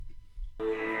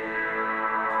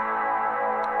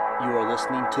You are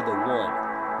listening to the One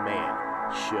Man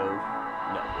Show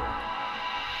Network.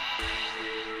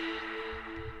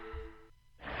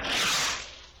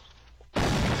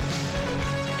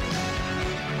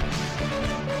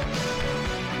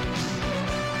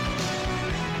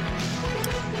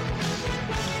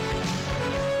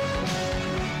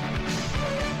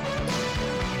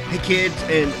 Hey kids,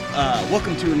 and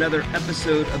welcome to another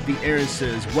episode of the Aaron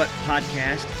Says What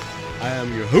podcast. I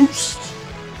am your host,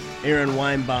 Aaron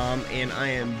Weinbaum, and I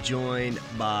am joined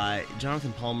by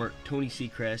Jonathan Palmer, Tony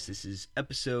Seacrest. This is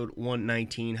episode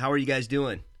 119. How are you guys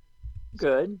doing?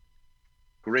 Good.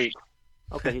 Great.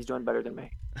 Okay, he's doing better than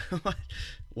me.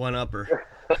 One upper.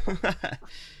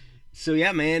 So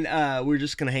yeah, man, we're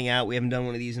just gonna hang out. We haven't done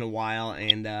one of these in a while,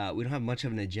 and we don't have much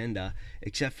of an agenda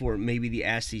except for maybe the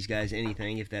Ask These Guys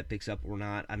Anything, if that picks up or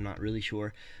not. I'm not really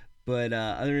sure. But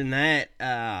other than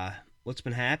that, what's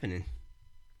been happening?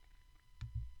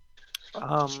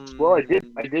 Well, I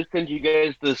did send you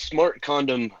guys the smart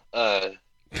condom. What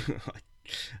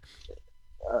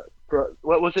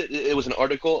was it? It was an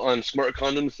article on smart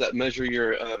condoms that measure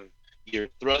your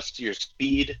thrust, your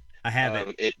speed. I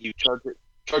have it. You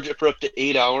charge it for up to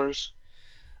 8 hours.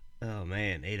 Oh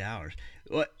man, 8 hours.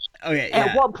 What? Okay.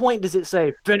 At what point does it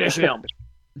say finish him?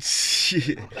 All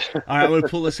right, I'm going to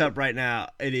pull this up right now.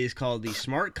 It is called the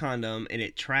Smart Condom, and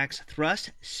it tracks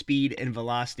thrust, speed, and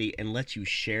velocity, and lets you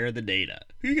share the data.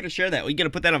 Who are you going to share that? Are you going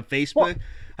to put that on Facebook?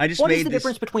 What is the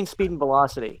difference between speed and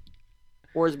velocity?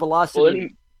 Or is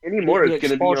velocity... Anymore, it's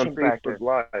going to be on expulsion factor.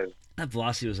 Facebook Live. That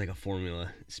velocity was like a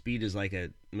formula. Speed is like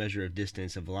a measure of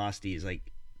distance, and velocity is like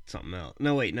something else.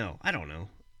 No, wait, no. I don't know.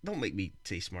 Don't make me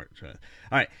say smart. All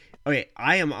right. Okay,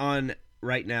 I am on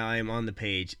the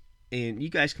page. And you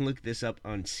guys can look this up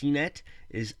on CNET.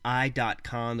 It is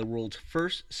i.com, the world's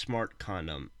first smart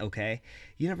condom, okay?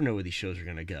 You never know where these shows are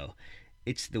going to go.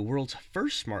 It's the world's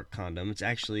first smart condom. It's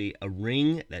actually a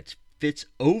ring that fits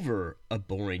over a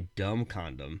boring dumb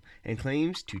condom and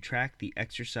claims to track the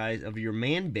exercise of your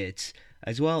man bits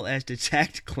as well as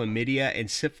detect chlamydia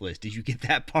and syphilis. Did you get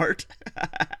that part?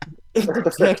 It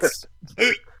detects...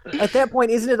 At that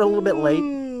point, isn't it a little bit late?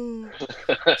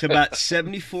 It's about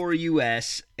 74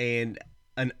 US and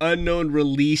an unknown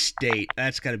release date.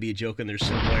 That's got to be a joke in there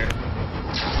somewhere.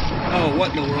 Oh, what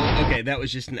in the world? Okay, that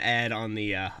was just an ad on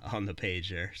the page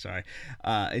there. Sorry.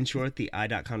 In short, the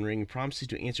i.com ring promises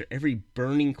to answer every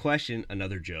burning question,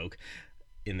 another joke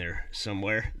in there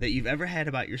somewhere, that you've ever had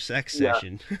about your sex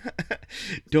session.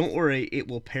 Don't worry, it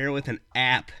will pair with an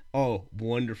app. Oh,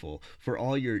 wonderful. For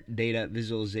all your data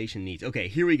visualization needs. Okay,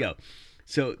 here we go.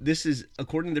 So this is,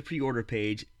 according to the pre-order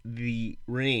page, the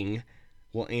ring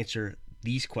will answer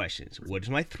these questions. What is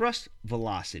my thrust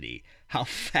velocity? How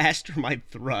fast are my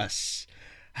thrusts?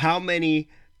 How many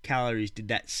calories did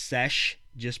that sesh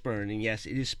just burn? And yes,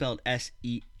 it is spelled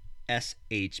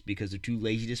S-E-S-H because they're too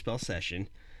lazy to spell session.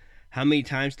 How many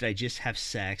times did I just have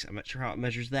sex? I'm not sure how it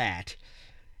measures that.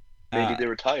 Maybe they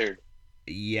were tired.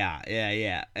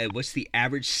 Yeah. What's the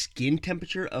average skin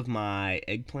temperature of my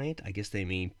eggplant? I guess they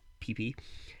mean pee-pee.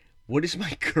 What is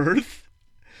my girth?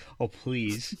 Oh,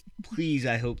 please,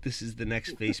 I hope this is the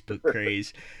next Facebook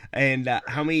craze. And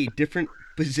how many different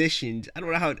positions, I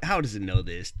don't know how does it know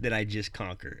this, that I just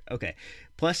conquer? Okay.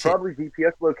 Plus probably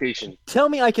GPS location. Tell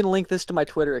me I can link this to my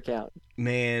Twitter account.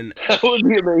 Man. That would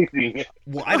be amazing.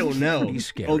 Well, I don't know.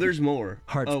 Oh, there's more.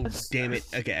 Hard. Oh, damn it.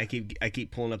 Okay, I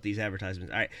keep pulling up these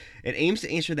advertisements. All right. It aims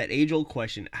to answer that age-old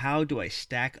question, how do I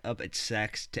stack up at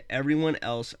sex to everyone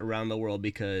else around the world?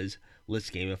 Because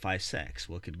let's gamify sex.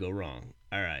 What could go wrong?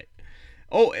 All right.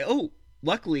 Oh,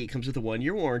 luckily it comes with a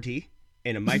 1-year warranty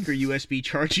and a micro USB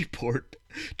charging port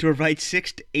to provide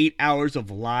 6 to 8 hours of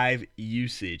live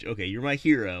usage. Okay, you're my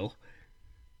hero.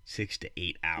 6 to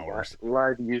 8 hours.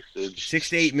 Live usage. 6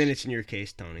 to 8 minutes in your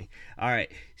case, Tony. All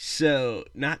right, so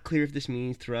not clear if this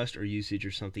means thrust or usage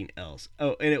or something else.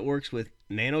 Oh, and it works with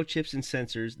nanochips and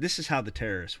sensors. This is how the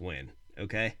terrorists win,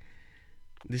 okay?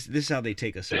 This is how they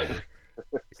take us over.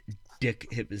 Dick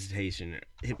hypnotization.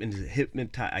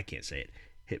 I can't say it.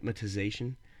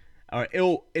 Hypnotization. All right.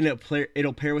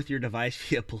 It'll pair with your device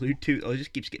via Bluetooth. Oh, it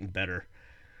just keeps getting better.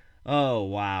 Oh,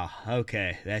 wow.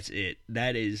 Okay, that's it.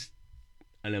 That is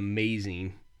an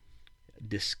amazing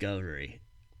discovery.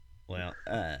 Well,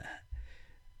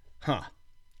 How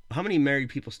many married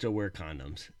people still wear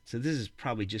condoms? So this is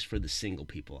probably just for the single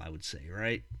people, I would say,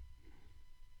 right?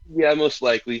 Yeah, most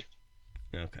likely.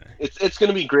 Okay. It's going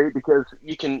to be great because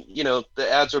you can, the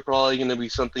ads are probably going to be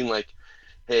something like,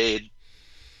 hey,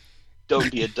 don't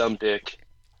be a dumb dick.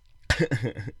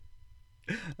 Man.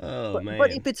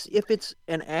 But if it's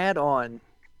an add-on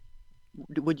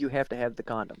would you have to have the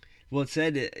condom? Well,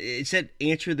 it said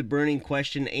answer the burning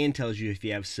question and tells you if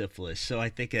you have syphilis. So I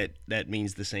think that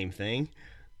means the same thing.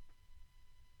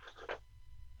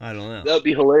 I don't know. That'd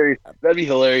be hilarious. That'd be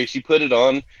hilarious. You put it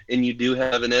on, and you do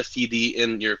have an STD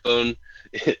in your phone.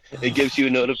 It gives you a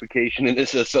notification, and it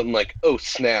says something like, "Oh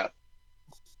snap!"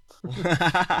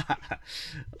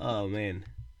 Oh man.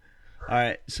 All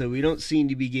right, so we don't seem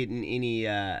to be getting any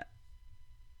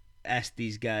ask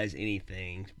these guys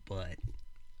anything, but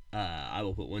I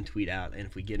will put one tweet out, and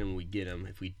if we get them, we get them.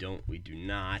 If we don't, we do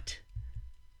not.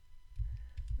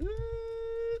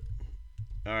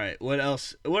 All right, what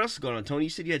else? What else is going on, Tony? You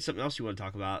said you had something else you want to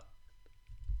talk about.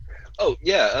 Oh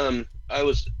yeah. I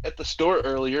was at the store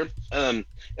earlier.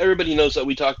 Everybody knows that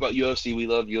we talk about UFC. We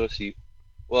love UFC.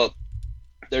 Well,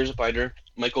 there's a fighter,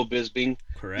 Michael Bisping.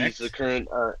 He's the Correct. current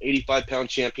 85-pound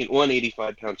champion,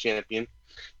 185-pound champion,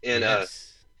 and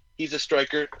Yes. he's a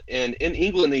striker. And in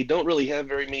England, they don't really have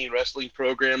very many wrestling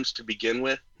programs to begin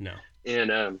with. No.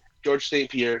 And George St.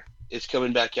 Pierre is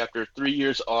coming back after 3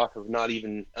 years off of not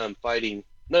even fighting,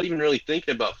 not even really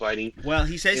thinking about fighting. Well,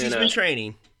 he says And he's been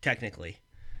training technically.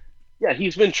 yeah,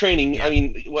 he's been training. Yeah. I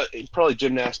mean, what probably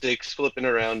gymnastics, flipping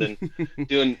around and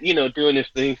doing his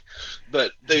thing.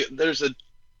 But there's a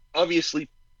obviously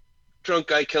drunk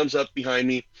guy comes up behind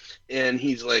me, and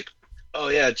he's like, "Oh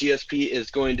yeah, GSP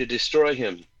is going to destroy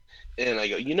him." And I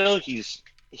go, he's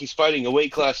fighting a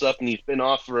weight class up, and he's been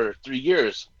off for 3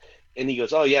 years. And he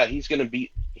goes, "Oh yeah, he's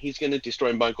gonna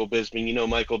destroy Michael Bisping.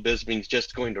 Michael Bisping's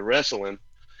just going to wrestle him."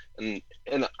 And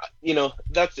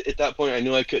that's at that point I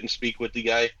knew I couldn't speak with the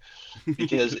guy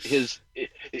because his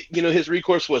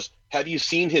recourse was, "Have you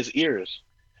seen his ears?"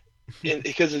 And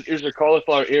because his ears are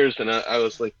cauliflower ears, and I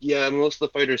was like, yeah, most of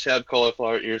the fighters have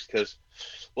cauliflower ears because,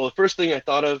 well, the first thing I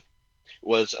thought of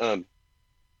was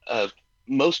uh,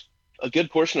 most a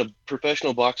good portion of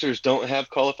professional boxers don't have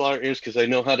cauliflower ears because they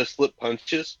know how to slip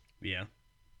punches, Yeah.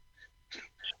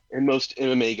 and most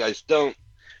MMA guys don't.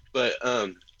 But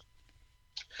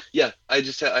yeah, I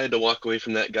had to walk away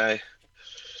from that guy.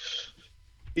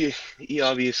 He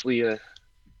obviously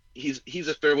he's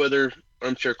a fair weather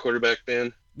armchair quarterback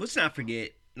fan. Let's not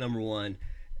forget number one.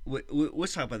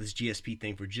 Let's talk about this GSP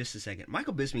thing for just a second.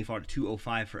 Michael Bisping fought at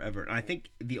 205 forever, and I think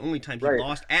the only time he Right.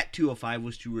 lost at 205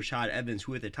 was to Rashad Evans,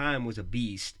 who at the time was a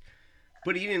beast.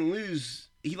 But he didn't lose.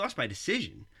 He lost by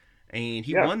decision, and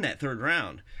he Yeah. won that third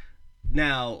round.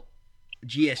 Now,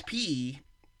 GSP,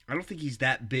 I don't think he's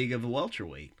that big of a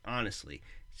welterweight, honestly.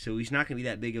 So he's not going to be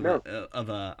that big of No.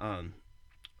 a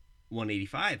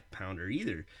 185 pounder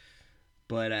either.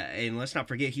 But and let's not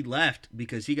forget he left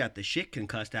because he got the shit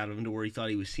concussed out of him to where he thought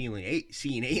he was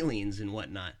seeing aliens and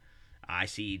whatnot. I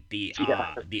see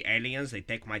Yeah. the aliens. They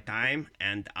take my time,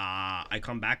 and I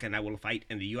come back and I will fight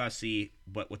in the UFC,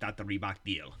 but without the Reebok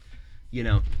deal.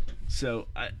 So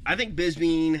I think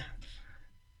Bisping.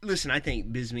 Listen, I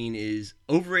think Bisping is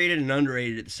overrated and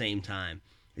underrated at the same time.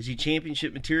 Is he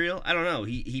championship material? I don't know.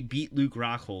 He beat Luke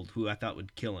Rockhold, who I thought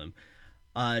would kill him.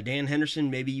 Dan Henderson,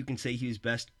 maybe you can say he was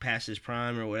best past his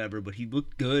prime or whatever, but he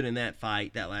looked good in that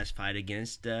last fight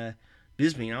against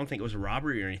Bisping. I don't think it was a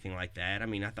robbery or anything like that. I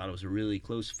mean, I thought it was a really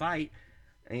close fight.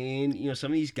 And,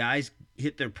 some of these guys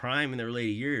hit their prime in their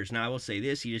later years. Now, I will say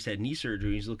this, he just had knee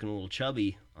surgery. He's looking a little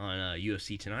chubby on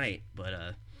UFC tonight. But,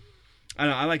 I don't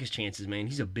know, I like his chances, man.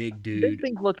 He's a big dude.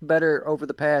 Bisping's looked better over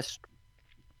the past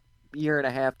year and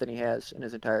a half than he has in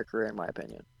his entire career, in my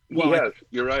opinion. Well, Yes,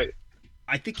 you're right.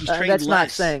 I think he's trained That's not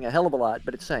less. saying a hell of a lot,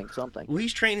 but it's saying something. Well,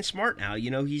 he's training smart now.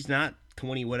 He's not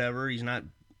 20 whatever. He's not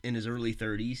in his early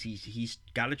 30s. He's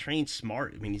got to train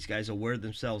smart. I mean, these guys will wear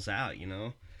themselves out,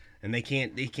 and they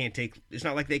can't take. It's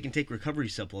not like they can take recovery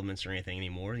supplements or anything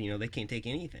anymore. They can't take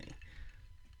anything.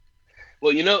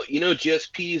 Well,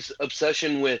 GSP's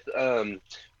obsession with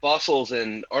fossils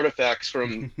and artifacts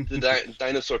from the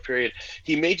dinosaur period.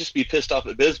 He may just be pissed off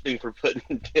at Bisping for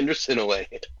putting Henderson away.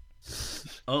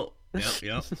 Oh,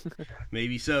 yep.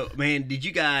 Maybe so. Man, did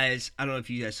you guys? I don't know if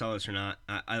you guys saw this or not.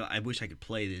 I wish I could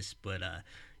play this, but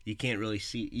you can't really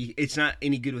see. It's not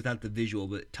any good without the visual.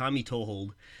 But Tommy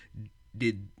Toehold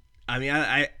did. I mean,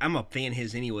 I'm a fan of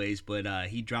his anyways, but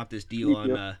he dropped this deal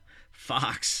on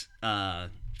Fox.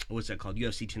 What's that called?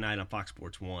 UFC Tonight on Fox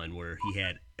Sports 1, where he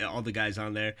had all the guys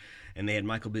on there, and they had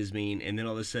Michael Bisping, and then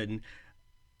all of a sudden,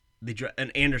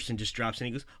 and Anderson just drops in.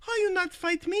 And he goes, "Oh, you not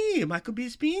fight me, Michael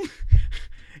Bisping?"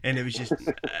 And it was just,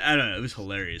 I don't know, it was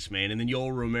hilarious, man. And then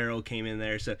Yoel Romero came in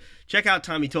there. So check out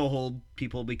Tommy Toehold,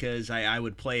 people, because I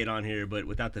would play it on here, but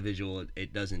without the visual,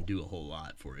 it doesn't do a whole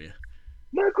lot for you.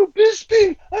 Michael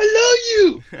Bisping, I love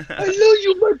you. I love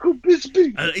you, Michael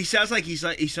Bisping. He sounds like he's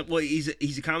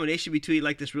a combination between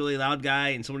like this really loud guy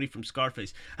and somebody from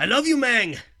Scarface. I love you,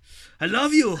 Mang. I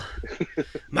love you,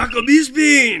 Michael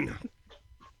Bisping.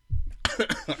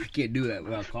 I can't do that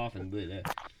without coughing,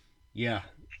 but yeah.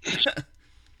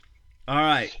 All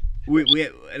right. We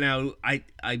now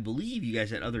I believe you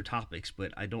guys had other topics,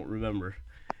 but I don't remember.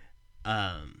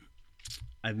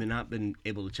 I've not been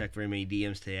able to check very many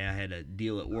DMs today. I had a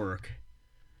deal at work.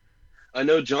 I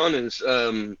know John is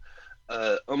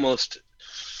almost.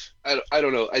 I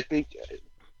don't know. I think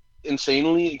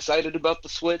insanely excited about the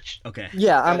Switch. Okay.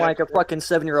 Yeah, I'm like a fucking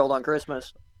 7-year-old on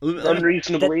Christmas that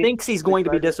Unreasonably. thinks he's going to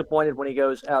be disappointed when he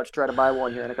goes out to try to buy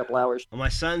one here in a couple hours. Well, my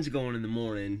son's going in the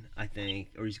morning, I think,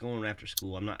 or he's going after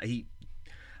school. I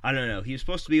don't know. He was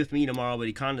supposed to be with me tomorrow, but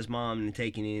he conned his mom and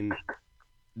taking him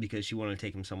because she wanted to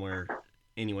take him somewhere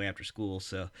anyway after school.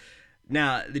 So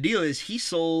now the deal is he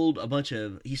sold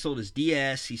his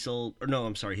DS, his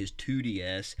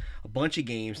 2DS, a bunch of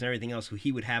games and everything else so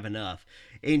he would have enough.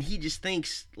 And he just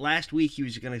thinks last week he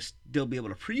was going to still be able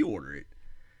to pre-order it,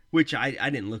 which I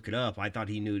didn't look it up. I thought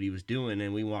he knew what he was doing,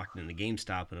 and we walked into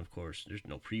GameStop, and of course there's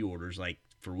no pre-orders like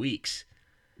for weeks.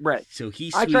 Right. So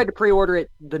I tried to pre-order it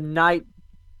the night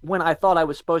when I thought I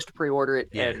was supposed to pre-order it,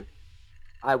 and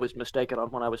I was mistaken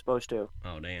on when I was supposed to.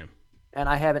 Oh, damn. And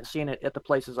I haven't seen it at the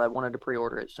places I wanted to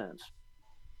pre-order it since.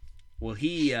 Well,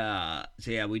 we did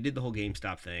the whole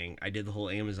GameStop thing. I did the whole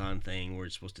Amazon thing where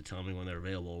it's supposed to tell me when they're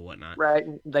available or whatnot. Right.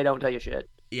 They don't tell you shit.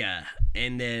 Yeah.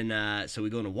 And then, so we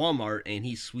go into Walmart, and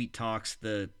he sweet talks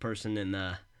the person in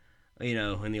the, in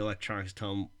the electronics,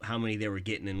 tell him how many they were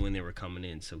getting and when they were coming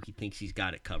in. So he thinks he's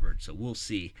got it covered. So we'll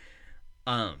see.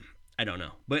 I don't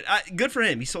know. But good for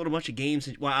him. He sold a bunch of games.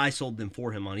 Well, I sold them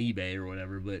for him on eBay or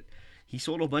whatever, but he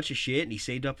sold a bunch of shit, and he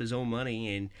saved up his own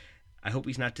money, and I hope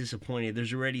he's not disappointed.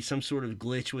 There's already some sort of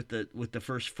glitch with the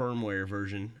first firmware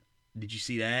version. Did you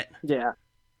see that? Yeah.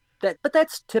 But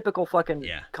that's typical fucking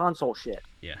console shit.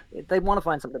 Yeah. They want to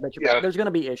find something that there's going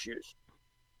to be issues.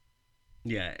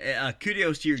 Yeah.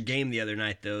 Kudos to your game the other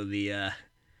night, though. The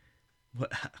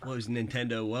what was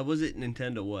Nintendo? What was it?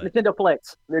 Nintendo what? Nintendo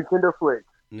Flicks.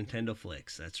 Nintendo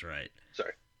Flicks. That's right.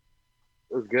 Sorry.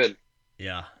 It was good.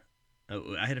 Yeah.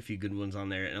 I had a few good ones on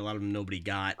there, and a lot of them nobody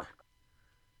got.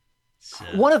 So.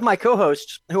 One of my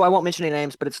co-hosts, who I won't mention any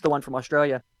names, but it's the one from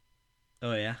Australia.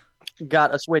 Oh, yeah?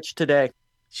 Got a Switch today.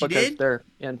 She because did? They're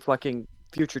in fucking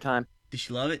future time. Did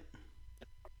she love it?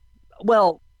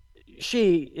 Well,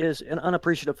 she is an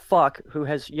unappreciative fuck who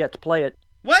has yet to play it.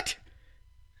 What?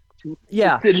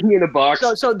 Yeah. Sitting in a box.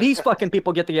 So these fucking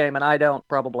people get the game, and I don't,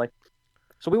 probably.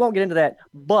 So we won't get into that.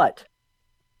 But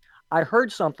I heard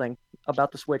something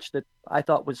about the Switch that I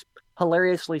thought was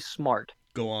hilariously smart.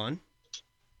 Go on.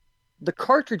 The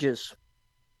cartridges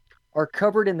are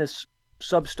covered in this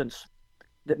substance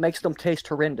that makes them taste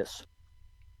horrendous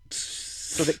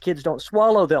so that kids don't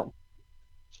swallow them.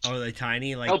 Oh, are they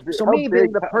tiny? Like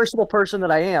being the personal person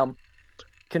that I am,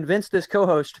 convinced this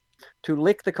co-host to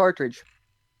lick the cartridge.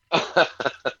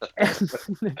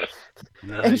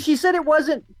 And she said it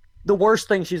wasn't the worst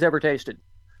thing she's ever tasted.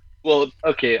 Well,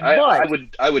 okay,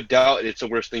 I would doubt it's the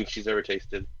worst thing she's ever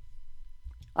tasted.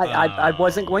 I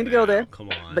wasn't going to go there. Come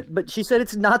on. But she said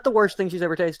it's not the worst thing she's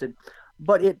ever tasted.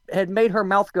 But it had made her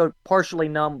mouth go partially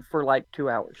numb for like 2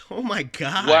 hours. Oh my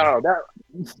god! Wow,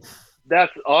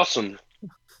 that's awesome.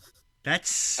 I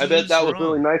bet that was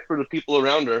really nice for the people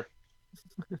around her.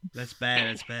 That's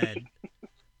bad.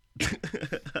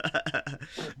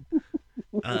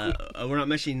 We're not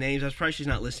mentioning names. I'm surprised she's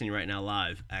not listening right now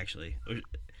live, actually.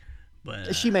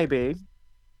 But she may be.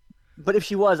 But if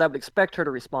she was, I would expect her to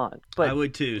respond. But I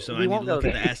would too. So I need to look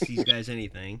at Ask These Guys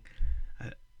Anything.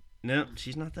 No,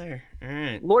 she's not there. All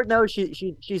right. Lord knows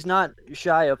she's not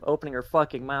shy of opening her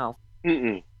fucking mouth.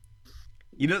 Mm-mm.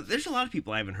 There's a lot of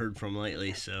people I haven't heard from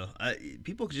lately. So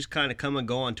people just kind of come and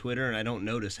go on Twitter, and I don't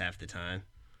notice half the time.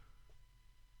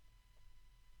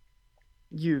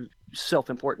 You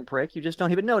self-important prick. You just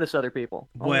don't even notice other people.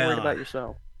 Only worried about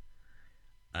yourself.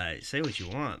 Say what you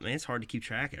want, man. It's hard to keep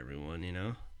track of everyone,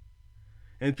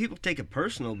 And people take it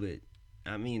personal, but,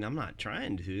 I mean, I'm not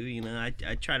trying to,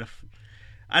 I try to...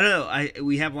 I don't know.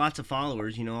 We have lots of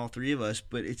followers, all three of us,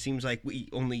 but it seems like we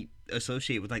only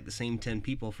associate with, like, the same 10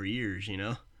 people for years,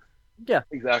 Yeah.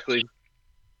 Exactly.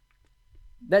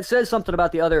 That says something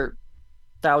about the other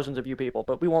thousands of you people,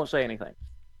 but we won't say anything.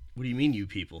 What do you mean, you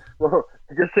people? Well,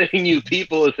 just saying you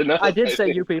people is enough. I did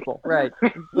say you people, right.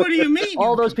 What do you mean?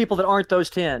 All those people that aren't those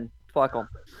 10, fuck them.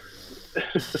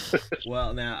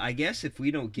 Well, now, I guess if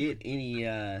we don't get any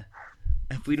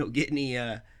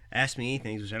Ask Me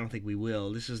Anything, which I don't think we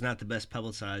will. This is not the best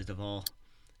publicized of all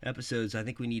episodes. I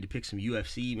think we need to pick some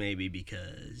UFC maybe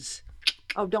because.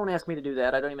 Oh, don't ask me to do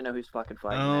that. I don't even know who's fucking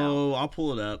fighting now. Oh, I'll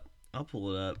pull it up.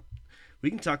 We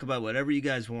can talk about whatever you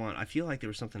guys want. I feel like there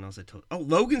was something else I told. Oh,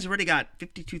 Logan's already got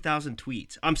 52,000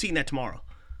 tweets. I'm seeing that tomorrow,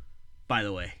 by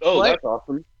the way. Oh, What? that's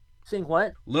awesome. Seeing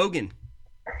what? Logan.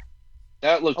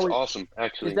 That looks Oh, awesome,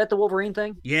 actually. Is that the Wolverine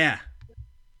thing? Yeah.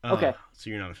 Okay. So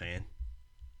you're not a fan.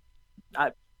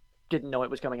 Didn't know it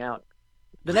was coming out.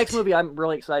 The next movie I'm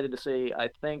really excited to see, I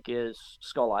think, is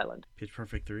Skull Island. Pitch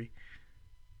Perfect 3.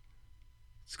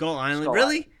 Skull Island. Skull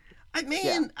Really?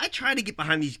 Island. I try to get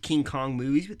behind these King Kong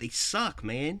movies, but they suck,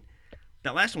 man.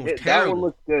 That last one was That terrible. one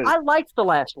looks good. I liked the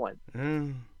last one,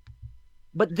 Mm.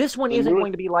 but this one The isn't newest-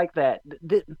 going to be like that.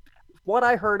 What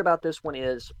I heard about this one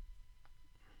is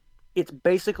it's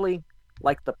basically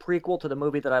like the prequel to the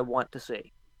movie that I want to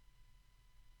see.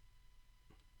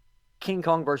 King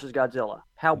Kong versus Godzilla.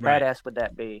 How Right. badass would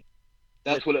that be?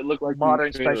 That's what it looked like. in the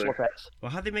Modern trailer. special effects. Well,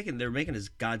 how they making? They're making this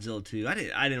Godzilla 2.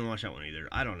 I didn't watch that one either.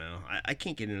 I don't know. I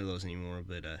can't get into those anymore.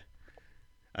 But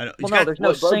I don't. Well, no, there's no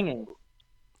what, Bud? singing.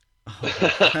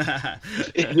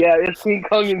 Yeah, if King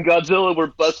Kong and Godzilla were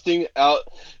busting out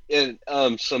in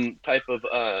some type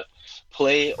of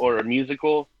play or a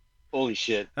musical, holy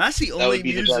shit. That's the That only would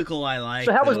be the musical I like.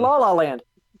 So how was though. La La Land?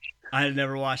 I had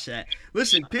never watched that.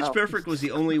 Listen, Pitch Oh. Perfect was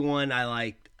the only one I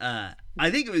liked. I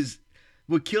think it was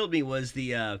what killed me was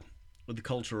the with the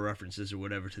cultural references or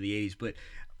whatever to the 80s. But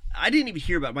I didn't even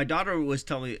hear about it. My daughter was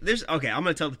telling me there's okay. I'm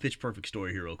gonna tell the Pitch Perfect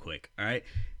story here real quick. All right,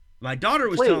 my daughter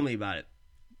was Please. telling me about it,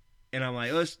 and I'm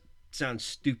like, oh, this sounds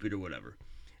stupid or whatever.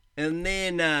 And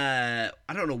then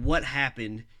I don't know what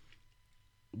happened,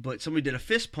 but somebody did a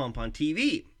fist pump on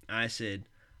TV. I said,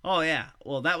 oh yeah,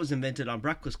 well that was invented on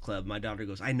Breakfast Club. My daughter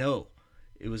goes, I know,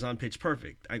 it was on Pitch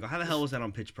Perfect. I go, how the hell was that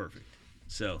on Pitch Perfect?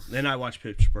 So then I watched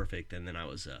Pitch Perfect, and then I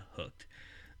was hooked.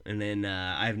 And then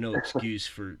I have no excuse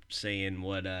for saying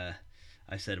what I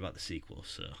said about the sequel.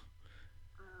 So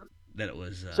that it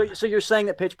was. So you're saying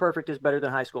that Pitch Perfect is better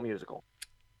than High School Musical,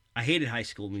 I hated High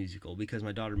School Musical because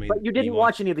my daughter made. but you me didn't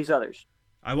watch any of these others.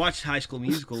 I watched High School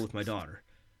Musical with my daughter.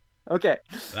 Okay,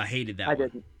 I hated that I one.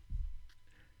 didn't.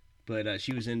 But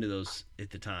she was into those at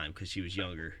the time because she was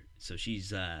younger. So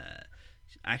she's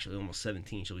actually almost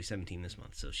 17. She'll be 17 this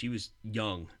month. So she was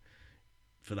young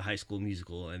for the High School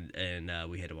Musical, and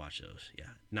we had to watch those. Yeah,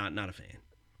 not a fan.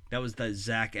 That was the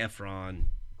Zac Efron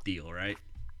deal, right?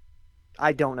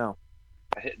 I don't know.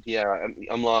 Yeah,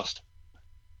 I'm lost.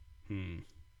 We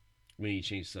need to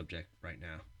change the subject right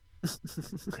now.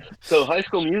 So, High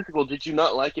School Musical, did you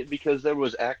not like it because there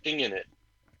was acting in it?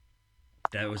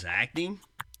 That was acting?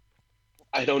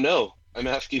 I don't know. I'm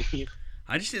asking you.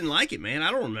 I just didn't like it, man.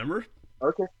 I don't remember.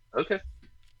 Okay. It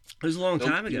was a long Don't-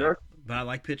 time ago. you're- But I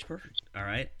like Pitch Perfect. All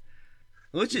right?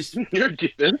 Let's just... You're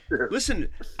defensive. Listen,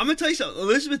 I'm going to tell you something.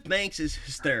 Elizabeth Banks is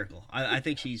hysterical. I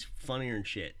think she's funnier than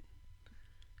shit.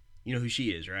 You know who she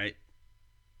is, right?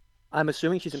 I'm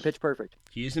assuming she's in Pitch Perfect.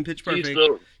 She is in Pitch She's Perfect.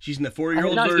 the She's in the I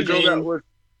 4-year-old have not the girl that version. was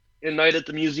in Night at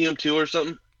the Museum 2 or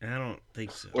something? I don't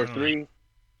think so. Or I don't 3? know.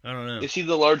 I don't know. Is she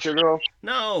the larger girl?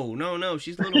 No.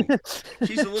 She's little.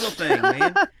 She's a little thing,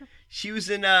 man. She was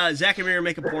in Zack and Miri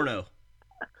Make a Porno.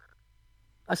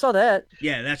 I saw that.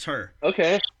 Yeah, that's her.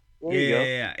 Okay. There you go.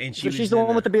 Yeah. And she So was she's the in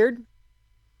one with the beard?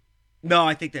 No,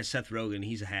 I think that's Seth Rogen.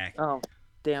 He's a hack. Oh,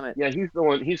 damn it. Yeah, he's the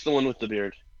one. He's the one with the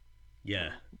beard. Yeah,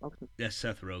 Okay. that's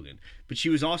Seth Rogen. But she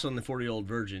was also in the 40-year-old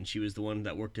virgin. She was the one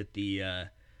that worked at the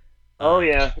Oh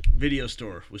yeah. video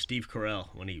store with Steve Carell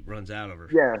when he runs out of her.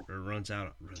 Yeah. Or runs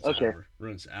out Okay.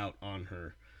 runs out on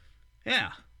her.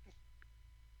 Yeah.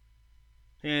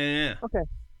 Yeah.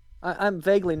 I'm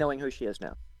vaguely knowing who she is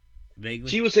now. Vaguely.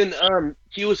 She was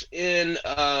in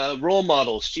Role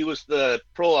Models. She was the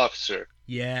parole officer.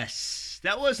 Yes.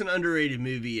 That was an underrated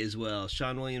movie as well.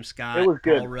 Sean William Scott, It was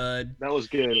good. Paul Rudd. That was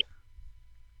good.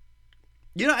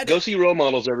 You know, Go see Role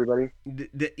Models, everybody.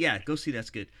 yeah, go see. That's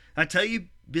good. I tell you,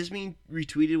 Bismeen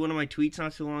retweeted one of my tweets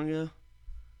not too long ago.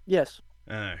 Yes.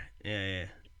 Yeah.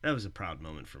 That was a proud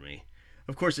moment for me.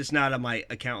 Of course, it's not on my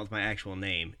account with my actual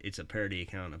name. It's a parody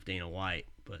account of Dana White.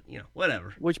 But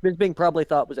whatever. Which Bing probably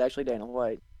thought was actually Dana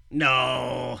White.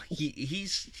 No,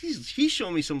 he's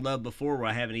shown me some love before where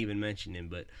I haven't even mentioned him.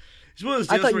 But it's one of those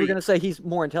I deals thought you where were going to say he's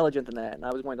more intelligent than that, and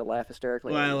I was going to laugh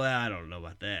hysterically. well, I don't know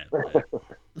about that. But,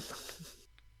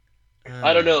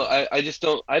 I don't know. I just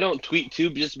don't. I don't tweet to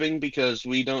Bisbing because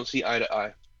we don't see eye to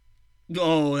eye.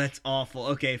 Oh, that's awful.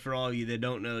 Okay, for all of you that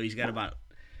don't know, he's got about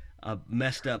a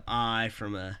messed up eye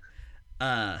from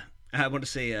I want to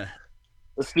say a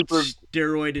A super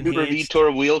steroid super enhanced.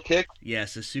 Vitor wheel kick.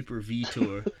 Yes, a super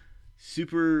Vitor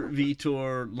Super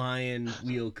Vitor Lion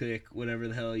Wheel Kick, whatever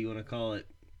the hell you want to call it.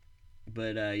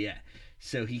 But yeah,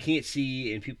 so he can't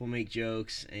see, and people make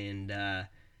jokes, and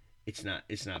it's not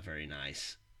very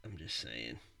nice. I'm just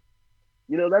saying.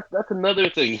 You know, that's another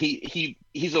thing.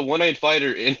 He's a one-eyed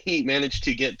fighter, and he managed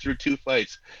to get through 2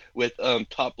 fights with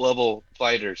top level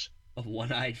fighters. A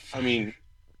one-eyed fighter. I mean,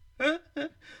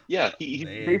 yeah, he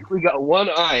Man. basically got one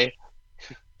eye.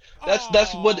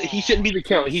 That's what he shouldn't be the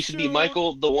count. He should be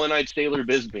Michael, the one-eyed sailor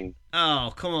Bisbing.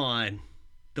 Oh, come on,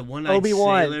 the one-eyed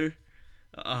Obi-Wan. sailor.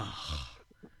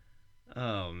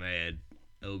 Oh man,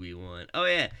 Obi-Wan. Oh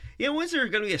yeah. When's there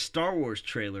gonna be a Star Wars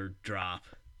trailer drop?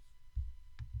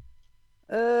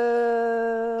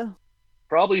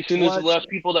 Probably as soon as the last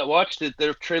people that watched it,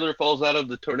 their trailer falls out of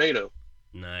the tornado.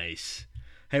 Nice.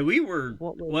 Hey, we were.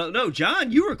 Well, no,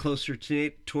 John, you were closer to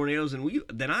tornadoes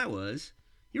than I was.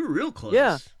 You were real close.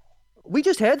 Yeah. We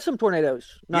just had some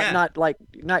tornadoes. Yeah.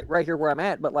 Not right here where I'm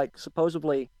at, but like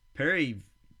supposedly Perry.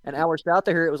 an hour south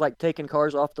of here, it was like taking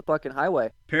cars off the fucking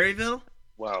highway. Perryville?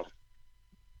 Wow.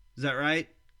 Is that right?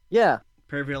 Yeah.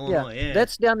 Perryville, Illinois. Yeah.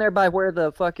 That's down there by where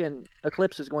the fucking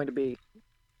eclipse is going to be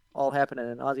all happening,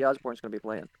 and Ozzy Osbourne's going to be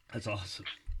playing. That's awesome.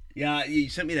 Yeah, you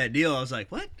sent me that deal. I was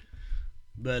like, what?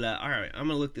 But all right, I'm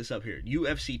gonna look this up here.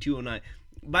 UFC 209.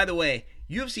 By the way,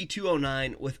 UFC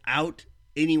 209 without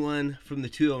anyone from the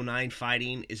 209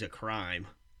 fighting is a crime.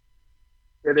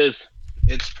 It is.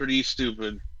 It's pretty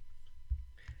stupid.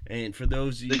 And for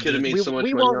those of you They could have made so much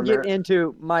money We on won't get that.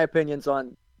 into my opinions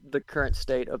on the current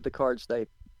state of the cards they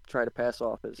try to pass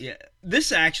off as. Yeah,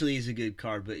 this actually is a good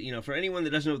card, but for anyone that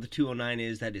doesn't know what the 209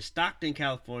 is, that is Stockton,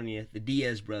 California, the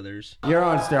Diaz brothers. You're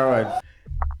on steroids.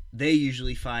 They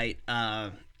usually fight.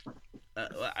 I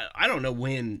don't know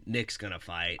when Nick's gonna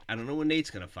fight. I don't know when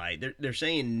Nate's gonna fight. They're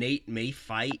saying Nate may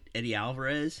fight Eddie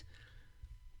Alvarez,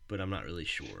 but I'm not really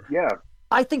sure. Yeah.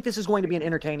 I think this is going to be an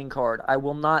entertaining card. I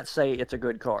will not say it's a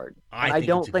good card. I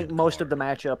don't think most of the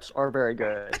matchups are very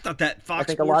good. I thought that Fox. I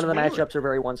think a lot of the matchups are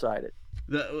very one-sided.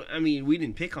 I mean, we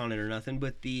didn't pick on it or nothing,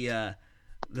 but the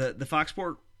Fox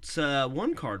Sports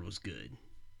 1 card was good.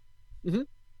 Mm-hmm.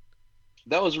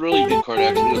 That was a really good card,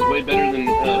 actually. It was way better than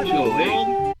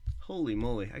 208. Holy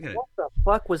moly! What the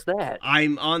fuck was that?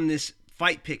 I'm on this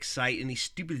Fight Pick site, and these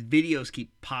stupid videos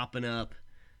keep popping up.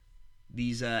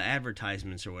 These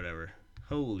advertisements or whatever.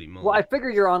 Holy moly! Well, I figure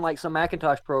you're on like some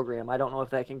Macintosh program. I don't know if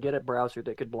that can get a browser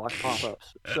that could block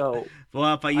pop-ups. So,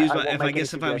 well, if I was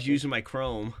suggestions. using my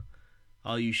Chrome,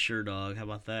 I'll use SureDog. How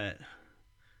about that?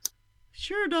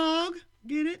 SureDog,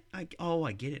 get it? I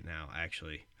get it now.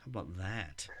 Actually, how about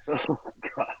that? Oh,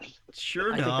 God.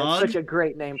 SureDog. I think that's such a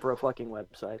great name for a fucking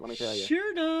website. Let me tell you.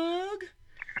 SureDog.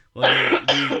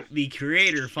 Well, the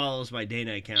creator follows my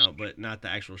Dana account, but not the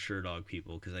actual SureDog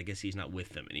people, because I guess he's not with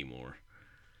them anymore.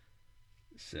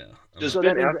 So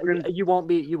you won't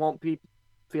be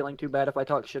feeling too bad if I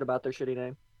talk shit about their shitty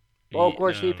name. Well, of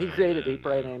course he created it. He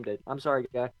probably named it. I'm sorry,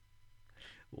 guy.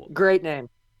 Great name.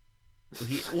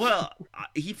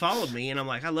 He followed me, and I'm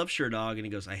like, I love SureDog, and he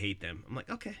goes, I hate them. I'm like,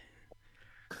 okay,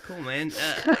 cool, man.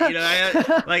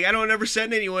 I don't ever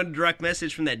send anyone a direct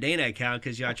message from that Dana account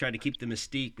because I try to keep the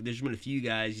mystique. But there's been a few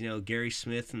guys, Gary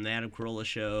Smith from the Adam Carolla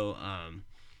show,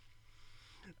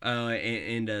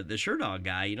 and the SureDog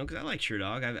guy, because I like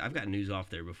SureDog. I've got news off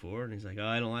there before, and he's like, oh,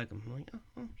 I don't like him. I'm like,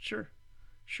 oh, sure.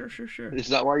 Is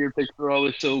that why your picks are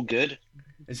always so good?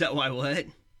 Is that why what?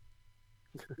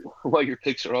 Why your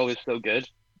picks are always so good?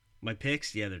 My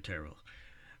picks? Yeah, they're terrible.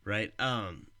 Right?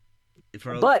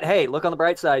 But hey, look on the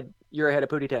bright side. You're ahead of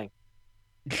Pootie Tang.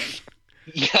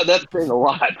 Yeah, that's saying a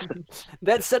lot.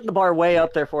 That's setting the bar way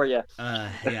up there for you.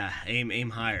 Yeah,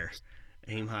 aim higher.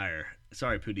 Aim higher.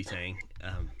 Sorry, Pootie Tang.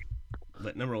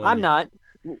 But number one, I'm not.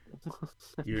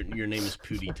 Your name is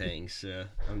Pootie Tang, so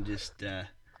I'm just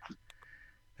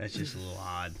that's just a little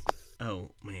odd.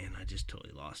 Oh man, I just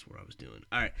totally lost what I was doing.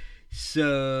 All right,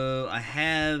 so I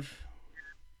have.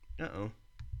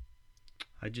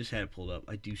 I just had it pulled up.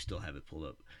 I do still have it pulled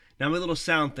up. Now my little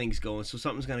sound thing's going, so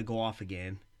something's gonna go off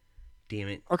again. Damn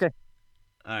it. Okay.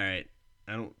 All right.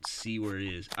 I don't see where it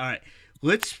is. All right.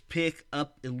 Let's pick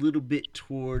up a little bit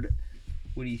toward,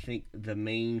 what do you think, the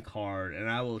main card. And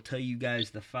I will tell you guys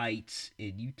the fights,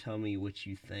 and you tell me what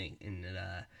you think. And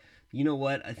you know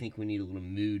what? I think we need a little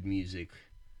mood music.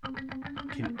 All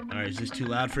right. Is this too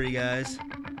loud for you guys?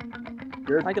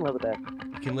 Good. I can live with that.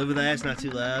 You can live with that? It's not too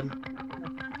loud?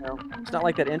 No. It's not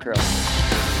like that intro.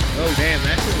 Oh, damn.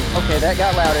 That's a little loud. Okay, that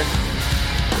got louder.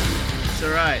 It's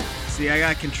all right. See, I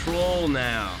got control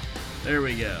now. There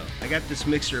we go. I got this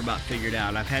mixer about figured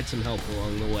out. I've had some help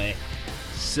along the way.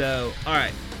 So, all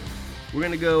right. We're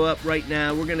going to go up right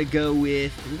now. We're going to go to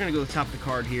the top of the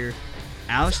card here.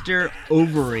 Alistair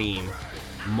Overeem,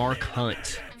 Mark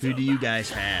Hunt. Who do you guys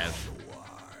have?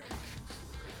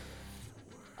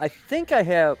 I think I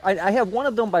have. I have one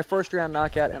of them by first round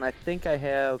knockout, and I think I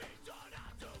have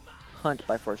Hunt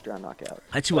by first round knockout.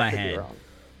 That's who I had.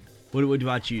 What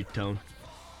about you, Tone?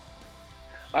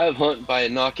 I have Hunt by a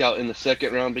knockout in the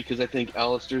second round because I think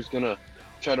Alistair's gonna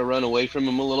try to run away from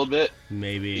him a little bit.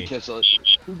 Maybe because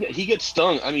he gets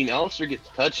stung. I mean, Alistair gets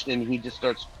touched and he just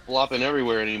starts flopping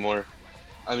everywhere anymore.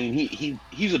 I mean,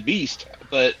 he's a beast.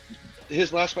 But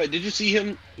his last fight, did you see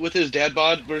him with his dad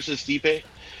bod versus Stipe?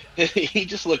 He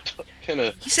just looked kind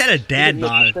of. He's had a dad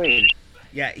bod.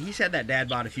 Yeah, he's had that dad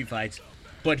bod a few fights,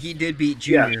 but he did beat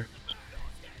Junior. Yeah.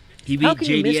 He beat JDS. How can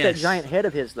you miss that giant head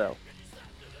of his, though?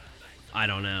 I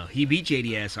don't know. He beat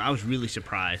JDS. So I was really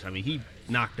surprised. I mean, he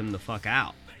knocked him the fuck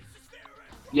out.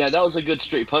 Yeah, that was a good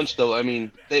straight punch, though. I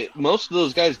mean, most of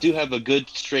those guys do have a good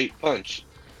straight punch.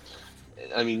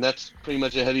 I mean, that's pretty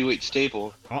much a heavyweight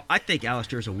staple. I think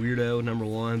Alistair's a weirdo, number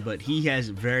one, but he has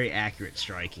very accurate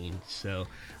striking, so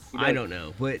I don't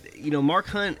know. But, you know, Mark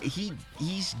Hunt,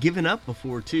 he's given up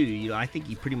before, too. You know, I think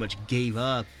he pretty much gave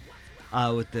up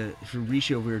with the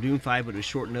Fabricio Verdun fight, but it was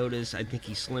short notice. I think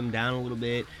he slimmed down a little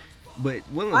bit. But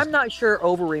I'm not sure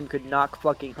Overeem could knock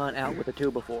fucking Hunt out with a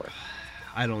 2-before.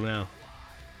 I don't know.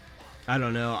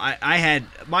 I had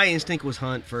my instinct was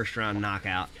Hunt first round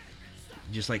knockout,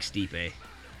 just like Stipe,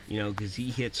 you know, because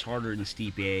he hits harder than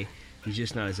Stipe. He's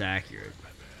just not as accurate.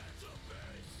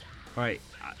 All right,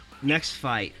 next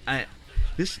fight.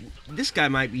 This guy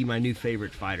might be my new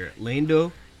favorite fighter,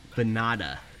 Lando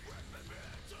Venata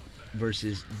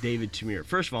versus David Tamir.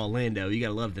 First of all, Lando, you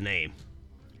gotta love the name.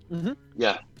 Mm-hmm.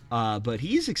 Yeah. But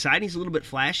he's exciting. He's a little bit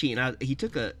flashy, and he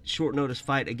took a short notice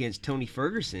fight against Tony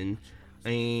Ferguson.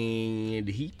 And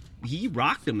he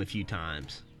rocked him a few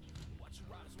times.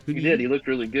 He did. He looked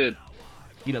really good.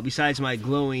 You know, besides my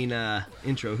glowing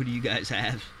intro, who do you guys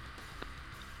have?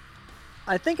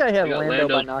 I think I have Lando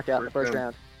by knockout in the first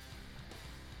round.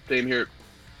 Same here.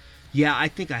 Yeah, I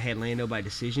think I had Lando by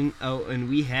decision. Oh, and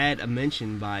we had a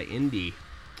mention by Indy.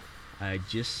 I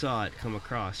just saw it come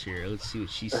across here. Let's see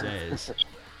what she says.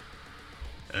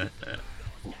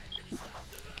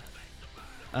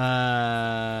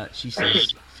 She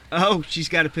says, oh, she's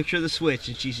got a picture of the Switch,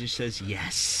 and she just says,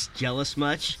 yes. Jealous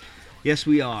much? Yes,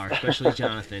 we are, especially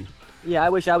Jonathan. Yeah, I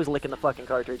wish I was licking the fucking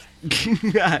cartridge.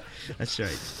 That's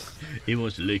right. He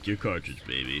wants to lick your cartridge,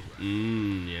 baby.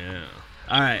 Yeah.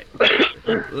 All right.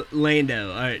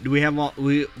 Lando. All right. Do we have all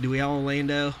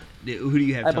Lando? Who do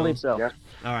you have, I Tom? believe so. Yeah.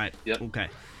 All right. Yep. Okay.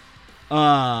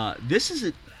 This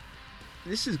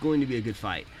is going to be a good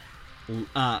fight.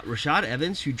 Rashad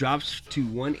Evans, who drops to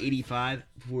 185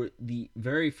 for the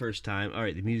very first time. All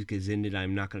right, the music has ended.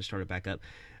 I'm not going to start it back up.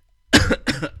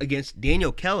 Against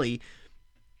Daniel Kelly,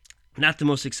 not the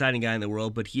most exciting guy in the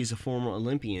world, but he is a former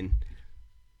Olympian.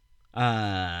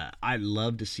 I'd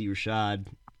love to see Rashad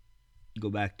go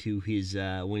back to his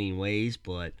winning ways,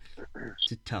 but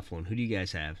it's a tough one. Who do you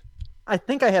guys have? I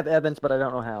think I have Evans, but I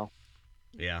don't know how.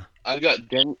 Yeah, I've got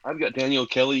Daniel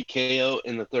Kelly KO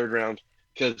in the third round.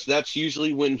 Because that's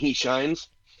usually when he shines.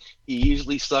 He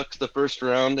usually sucks the first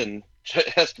round and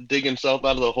has to dig himself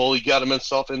out of the hole he got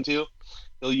himself into.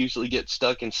 He'll usually get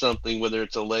stuck in something, whether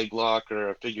it's a leg lock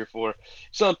or a figure four,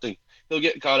 something. He'll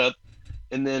get caught up,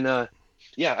 and then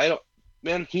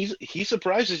he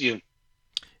surprises you.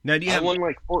 Now do you have?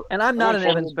 And I'm not an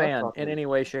Evans fan in any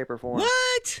way, shape, or form.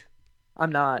 What?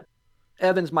 I'm not.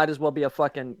 Evans might as well be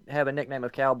have a nickname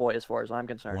of cowboy as far as I'm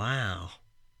concerned. Wow,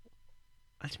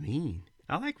 that's mean.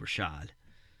 I like Rashad.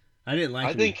 I didn't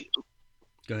like him.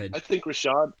 Go ahead. I think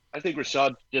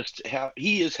Rashad just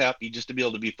he is happy just to be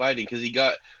able to be fighting because he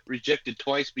got rejected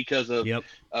twice because of he had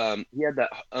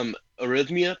that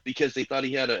arrhythmia because they thought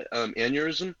he had a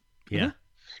aneurysm. Yeah.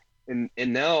 And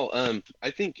now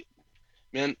I think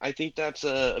that's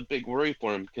a big worry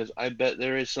for him because I bet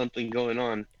there is something going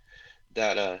on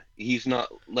that he's not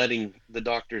letting the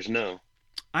doctors know.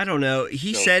 I don't know.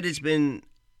 He said it's been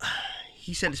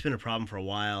a problem for a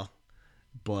while,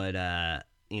 but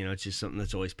it's just something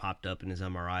that's always popped up in his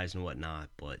MRIs and whatnot.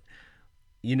 But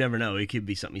you never know; it could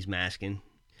be something he's masking.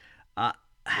 All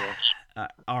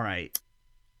right,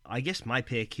 I guess my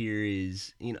pick here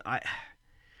is I'm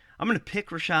gonna pick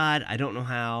Rashad. I don't know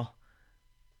how.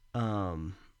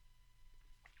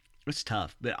 It's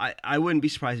tough, but I wouldn't be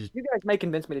surprised. You guys may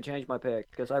convince me to change my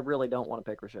pick because I really don't want to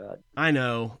pick Rashad. I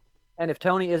know. And if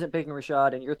Tony isn't picking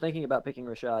Rashad and you're thinking about picking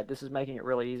Rashad, this is making it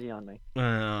really easy on me.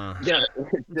 Yeah,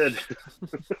 good.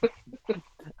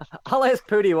 I'll ask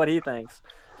Pootie what he thinks.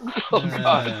 Oh,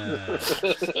 God.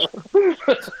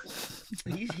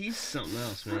 He's something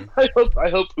else, man. I hope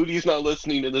Hootie's not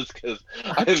listening to this because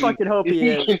I I mean fucking hope if he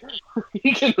is.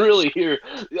 he can really hear.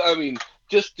 I mean,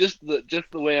 just the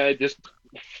way I just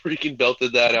freaking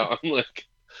belted that out. I'm like,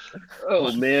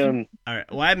 oh man. All right.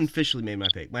 Well, I haven't officially made my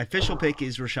pick. My official pick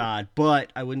is Rashad,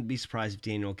 but I wouldn't be surprised if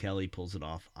Daniel Kelly pulls it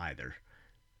off either.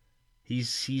 He's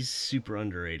super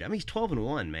underrated. I mean, he's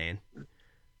 12-1, man.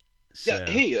 Yeah. So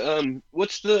Hey,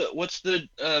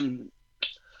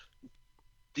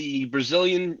 the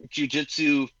Brazilian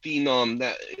jiu-jitsu phenom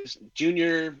that is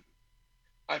Junior?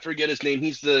 I forget his name.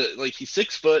 He's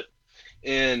 6 foot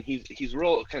and he's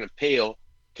real kind of pale,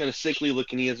 kind of sickly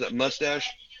looking. He has that mustache.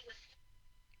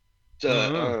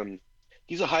 uh-huh.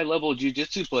 He's a high level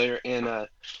jiu-jitsu player, and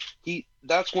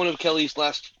that's one of Kelly's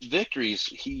last victories.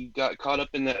 He got caught up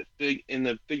in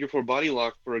the figure four body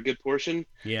lock for a good portion of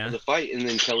Yeah. the fight, and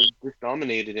then Kelly just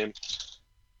dominated him.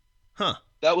 Huh.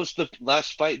 That was the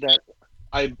last fight that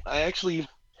I actually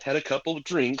had a couple of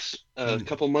drinks a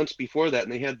couple months before that,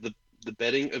 and they had the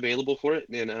betting available for it,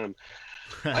 and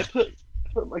I put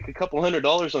like a couple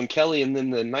 $100 on Kelly, and then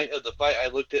the night of the fight, I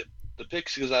looked at the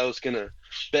picks because I was gonna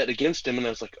bet against him, and I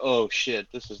was like, oh shit,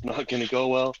 this is not gonna go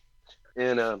well,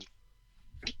 and I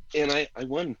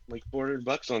won like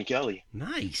 $400 on Kelly.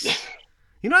 Nice.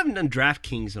 You know, I haven't done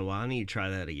DraftKings in a while. I need to try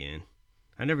that again.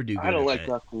 I never do good I don't at like that.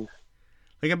 DraftKings.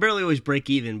 Like, I barely always break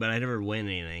even, but I never win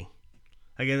anything.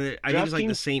 Like, I think it's like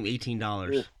the DraftKings, same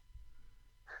 $18.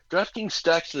 DraftKings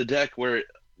stacks the deck where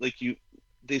like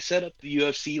they set up the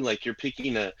UFC like you're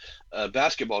picking a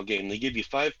basketball game. They give you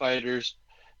 5 fighters,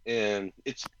 and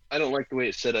I don't like the way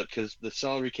it's set up because the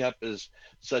salary cap is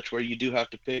such where you do have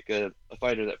to pick a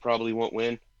fighter that probably won't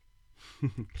win.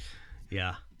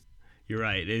 Yeah, you're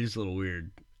right. It is a little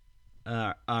weird.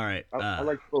 All right. I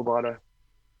like Bovada.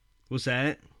 What's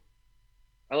that?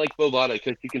 I like Bovada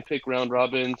because you can pick round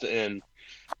robins, and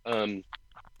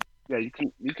yeah,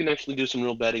 you can actually do some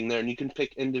real betting there, and you can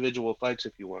pick individual fights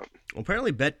if you want. Well,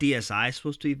 apparently, Bet DSI is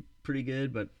supposed to be pretty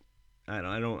good, but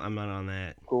I'm not on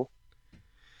that. Cool.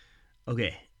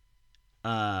 Okay.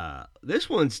 This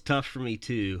one's tough for me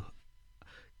too.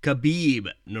 Khabib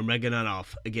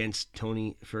Nurmagomedov against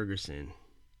Tony Ferguson.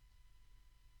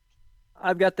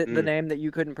 I've got the name that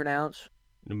you couldn't pronounce.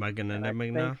 And I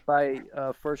Nurmagomedov. think by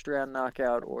first round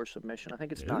knockout or submission. I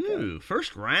think it's knockout. Ooh,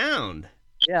 first round.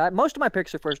 Yeah, most of my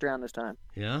picks are first round this time.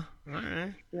 Yeah. All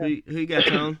right. Yeah. Who you got,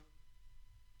 Tone?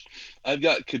 I've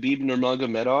got Khabib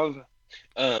Nurmagomedov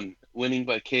winning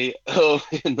by KO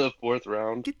in the 4th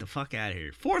round. Get the fuck out of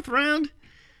here. 4th round.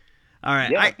 All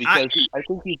right. Yeah, because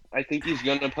I think he's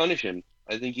gonna punish him.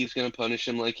 I think he's gonna punish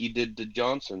him like he did to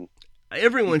Johnson.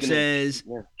 Everyone says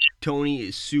Tony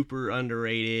is super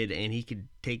underrated and he could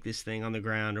take this thing on the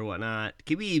ground or whatnot.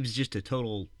 Khabib's just a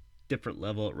total different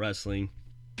level at wrestling.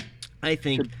 I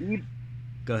think.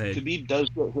 Go ahead. Khabib does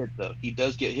get hit though. He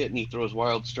does get hit and he throws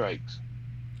wild strikes.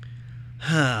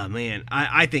 Oh, man,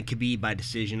 I think Khabib by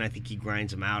decision. I think he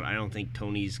grinds him out. I don't think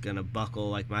Tony's gonna buckle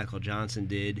like Michael Johnson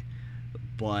did,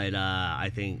 but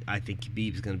I think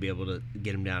Khabib's gonna be able to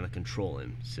get him down and control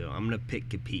him. So I'm gonna pick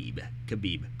Khabib.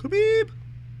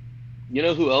 You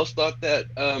know who else thought that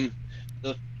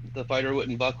the fighter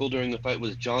wouldn't buckle during the fight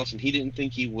was Johnson. He didn't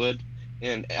think he would.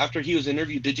 And after he was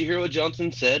interviewed, did you hear what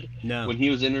Johnson said? No. When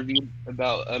he was interviewed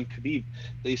about Khabib,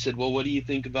 they said, "Well, what do you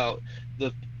think about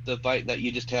the fight that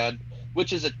you just had?"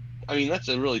 Which is that's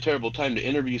a really terrible time to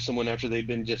interview someone after they've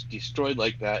been just destroyed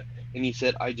like that. And he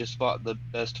said, "I just fought the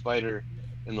best fighter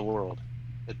in the world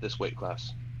at this weight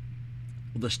class."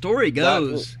 Well, the story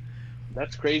goes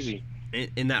that's crazy.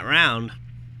 In that round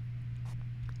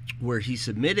where he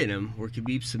submitted him, where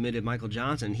Khabib submitted Michael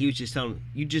Johnson, he was just telling him,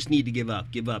 "You just need to give up.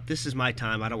 Give up. This is my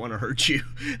time. I don't want to hurt you."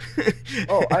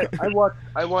 Oh,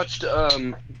 I watched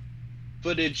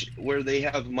footage where they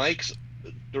have mics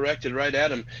directed right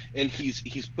at him, and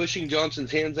he's pushing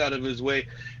Johnson's hands out of his way,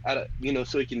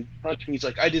 so he can punch him. He's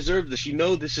like, "I deserve this. You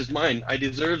know, this is mine. I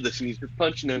deserve this," and he's just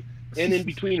punching him. And in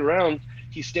between rounds,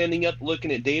 he's standing up,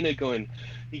 looking at Dana,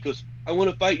 he goes, "I want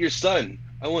to fight your son."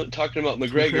 Talking about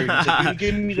McGregor. He said, "You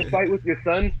giving me the fight with your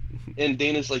son?" And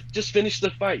Dana's like, "Just finish the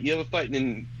fight. You have a fight."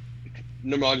 And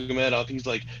Nurmagomedov, he's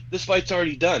like, "This fight's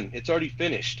already done. It's already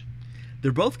finished."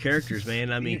 They're both characters,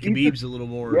 man. I mean, Khabib's a little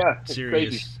more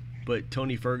serious, crazy. but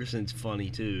Tony Ferguson's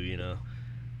funny too, you know.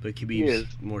 But Khabib's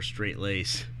more straight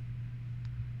lace.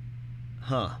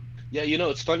 Huh. Yeah,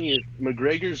 it's funny is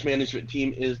McGregor's management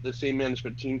team is the same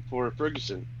management team for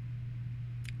Ferguson.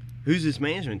 Who's this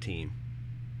management team?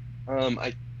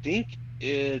 I think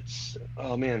it's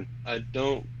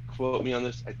don't quote me on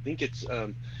this. I think it's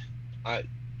the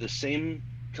same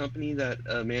company that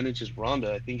manages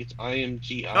Ronda. I think it's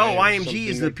IMGI Oh, or IMG is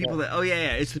something the like people that. that. Oh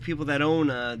yeah, it's the people that own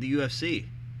the UFC.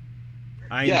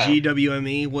 Yeah, IMG,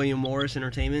 WME, William Morris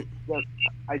Entertainment. but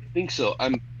I think so.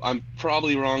 I'm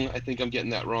probably wrong. I think I'm getting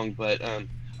that wrong, but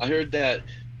I heard that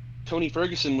Tony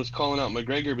Ferguson was calling out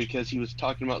McGregor because he was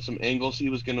talking about some angles he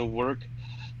was going to work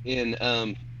in,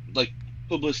 like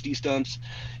publicity stunts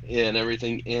and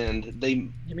everything, and You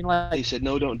mean they like said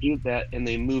no, don't do that, and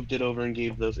they moved it over and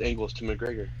gave those angles to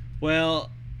McGregor. Well,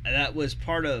 that was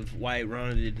part of why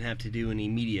Ronda didn't have to do any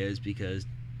media is because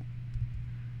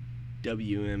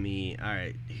WME. All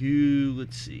right, who?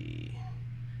 Let's see.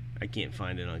 I can't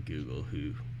find it on Google.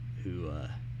 Who?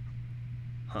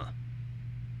 Huh.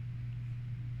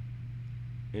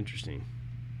 Interesting.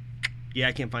 Yeah,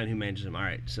 I can't find who manages them. All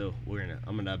right, so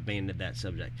I'm gonna abandon that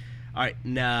subject. All right,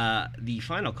 now the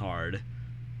final card.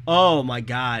 Oh my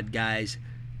God, guys!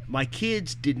 My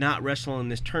kids did not wrestle in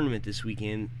this tournament this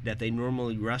weekend that they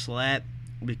normally wrestle at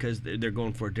because they're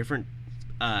going for a different.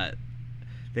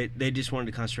 They just wanted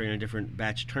to concentrate on a different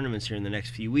batch of tournaments here in the next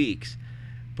few weeks.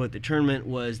 But the tournament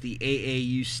was the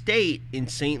AAU State in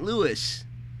St. Louis,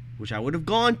 which I would have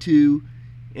gone to,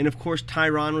 and of course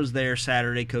Tyron was there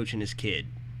Saturday coaching his kid.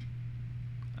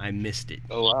 I missed it.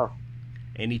 Oh wow!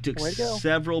 And he took Way to go.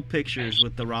 several pictures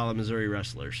with the Rolla, Missouri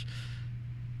wrestlers.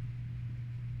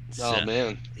 Oh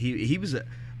man, he was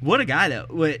what a guy though.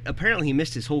 Apparently he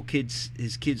missed his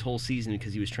kid's whole season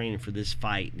because he was training for this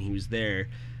fight, and he was there.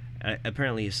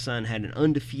 Apparently his son had an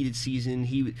undefeated season.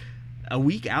 He a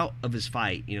week out of his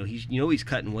fight, he's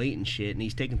cutting weight and shit, and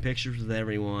he's taking pictures with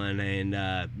everyone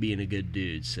and being a good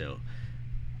dude. So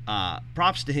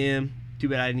props to him. Too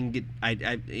bad I didn't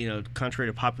get. Contrary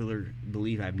to popular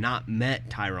belief, I've not met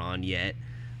Tyron yet.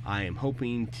 I am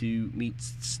hoping to meet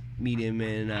him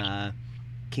in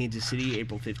Kansas City,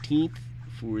 April 15th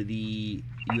for the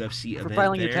UFC event. for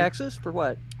filing there. your taxes? For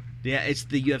what? Yeah, it's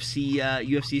the UFC.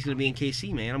 UFC is going to be in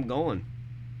KC, man. I'm going.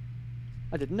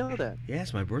 I didn't know that. Yeah,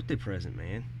 it's my birthday present,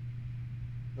 man.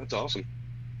 that's awesome.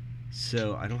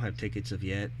 So I don't have tickets of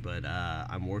yet, but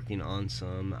I'm working on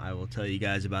some. I will tell you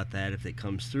guys about that if it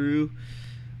comes through.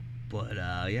 But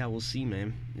yeah, we'll see,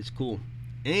 man. It's cool.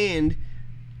 And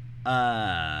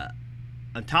on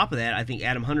top of that, I think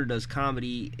Adam Hunter does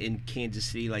comedy in Kansas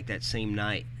City like that same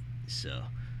night. So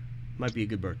might be a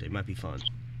good birthday. Might be fun.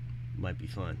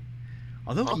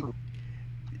 Although Awesome.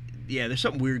 yeah, there's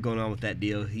something weird going on with that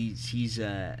deal. He's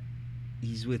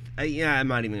with I'm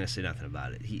not even gonna say nothing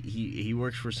about it. He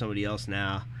works for somebody else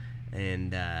now,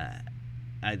 and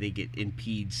I think it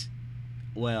impedes.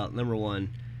 Well, number one,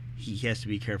 he has to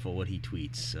be careful what he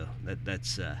tweets. So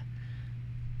that's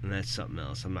something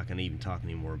else. I'm not gonna even talk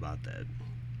anymore about that.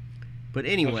 But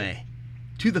anyway,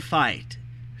 to the fight,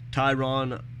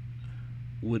 Tyron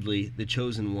Woodley, the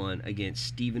chosen one, against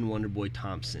Stephen Wonderboy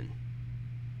Thompson.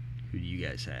 Who do you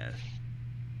guys have?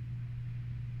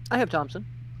 I have Thompson.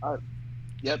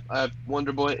 Yep, I have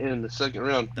Wonder Boy in the second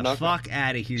round. The fuck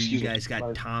out of here! Excuse You me. guys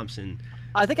got Thompson.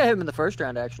 I think I have him in the first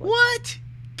round, actually. What?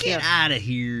 Get Yeah. out of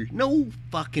here! No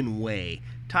fucking way.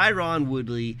 Tyron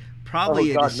Woodley,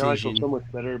 probably Oh God, a now I feel decision. so much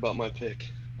better about my pick.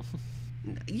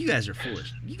 You guys are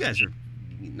foolish. You guys are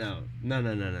no.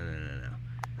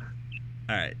 All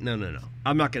right, no.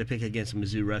 I'm not gonna pick against a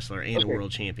Mizzou wrestler and a Okay.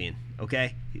 world champion.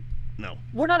 Okay? No.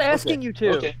 We're not asking Okay. you to.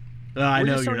 Okay. I We're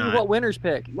know just you're telling you not. what winners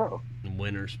pick. No.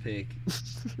 Winners pick.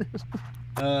 This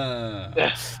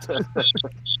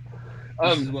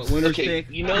is what winners okay,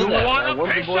 pick. you know that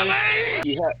Wonder Boy,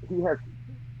 he has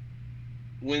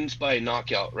wins by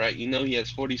knockout, right? You know he has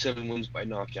 47 wins by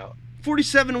knockout.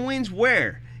 47 wins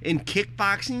where? In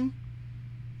kickboxing?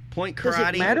 Point Does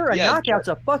karate? it matter? A Yeah, knockout's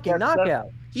a fucking that's-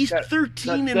 knockout. He's That-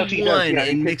 13 That stuff and he 1 does, yeah,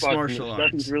 in mixed kickboxing, martial the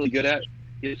stuff he's arts. really good at.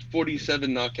 He has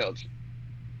 47 knockouts.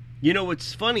 You know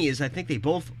what's funny is I think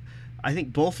both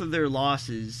of their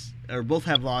losses, or both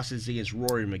have losses against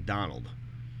Rory McDonald.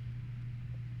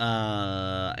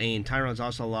 And Tyron's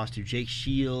also lost to Jake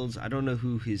Shields. I don't know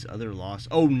who his other loss.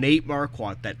 Oh, Nate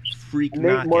Marquardt, that freak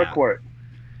Nate knockout. Marquardt.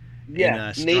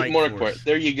 Yeah, Nate Nate Strikeforce. Marquardt.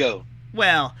 There you go.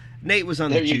 Well, Nate was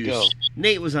on There the you juice. go.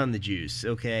 Nate was on the juice,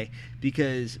 okay?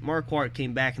 Because Marquardt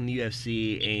came back in the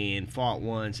UFC and fought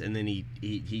once, and then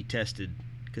he tested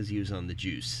because he was on the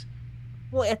juice.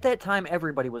 Well, at that time,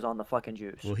 everybody was on the fucking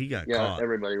juice. Well, he got Yeah, caught.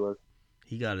 everybody was.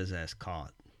 He got his ass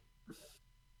caught.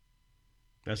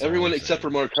 That's all Everyone I'm except for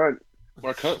saying. Mark Hunt.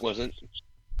 Mark Hunt wasn't.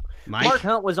 Mike. Mark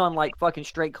Hunt was on like fucking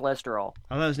straight cholesterol.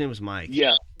 I thought his name was Mike.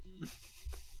 Yeah.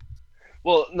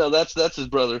 Well, no, that's his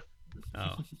brother.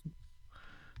 Oh.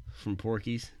 From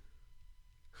Porky's.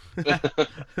 Yeah.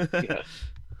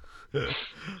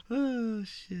 Oh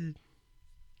shit.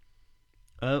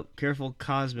 Oh, Careful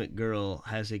Cosmic Girl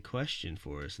has a question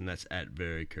for us, and that's at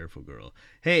Very Careful Girl.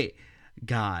 Hey,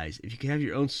 guys, if you could have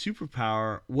your own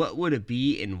superpower, what would it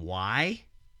be and why?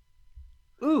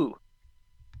 Ooh,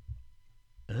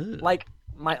 Oh. like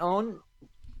my own.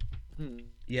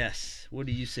 Yes. What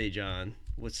do you say, John?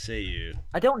 What say you?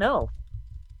 I don't know.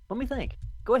 Let me think.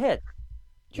 Go ahead.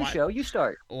 It's your What? show. You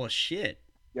start. Oh, shit.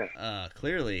 Yeah.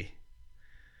 Clearly,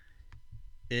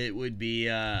 it would be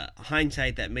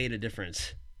hindsight that made a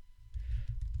difference.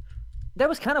 That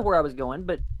was kind of where I was going,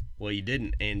 but Well, you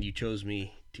didn't, and you chose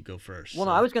me to go first. well,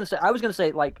 so. no, I was gonna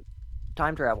say like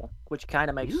time travel, which kind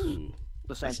of makes Ooh,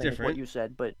 the same that's thing as different. what you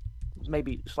said, but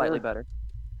maybe slightly better.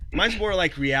 Mine's more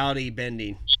like reality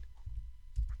bending.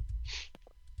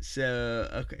 So,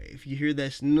 okay, if you hear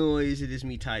this noise, it is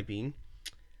me typing.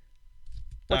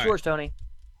 What's All yours, Tony?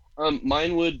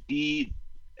 Mine would be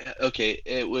okay.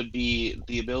 It would be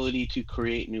the ability to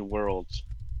create new worlds.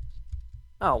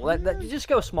 Oh, well, just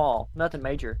go small, nothing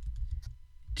major.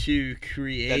 To That is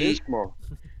create small.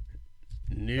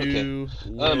 new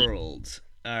worlds.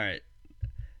 All right.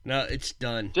 No, it's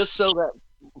done. Just so that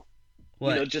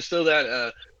What? just so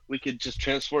that we could just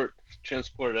transport.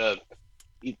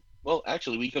 Well,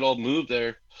 actually, we could all move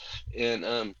there,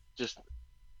 and just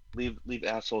leave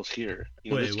assholes here.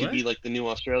 Wait, this could what? be like the new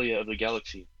Australia of the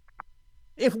galaxy.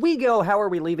 If we go, how are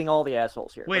we leaving all the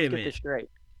assholes here? Wait a Let's get minute. this straight.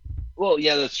 Well,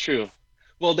 yeah, that's true.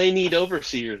 Well, they need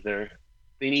overseers there.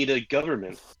 They need a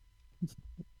government.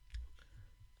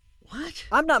 What?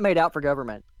 I'm not made out for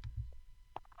government.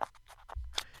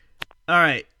 All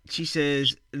right. She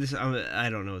says this. I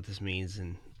don't know what this means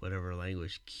in whatever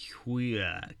language. Que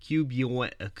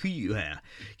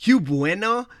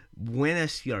bueno, buena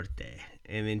suerte.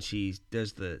 And then she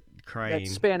does the crying.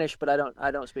 That's Spanish, but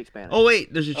I don't speak Spanish. Oh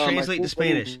wait, there's a My translate to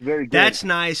Spanish is Spanish. very good. That's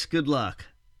nice. Good luck.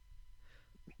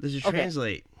 There's a Okay.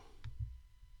 translate.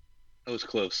 That was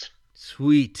close.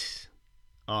 Sweet.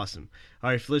 Awesome. All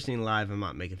right, if you're listening live, I'm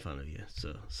not making fun of you,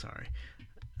 so sorry.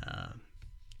 All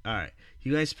right,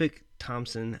 you guys picked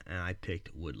Thompson, and I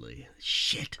picked Woodley.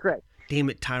 Shit. Correct. Damn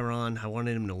it, Tyron. I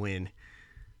wanted him to win.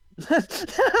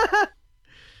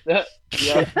 Yeah.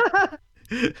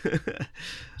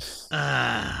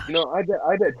 Ah, I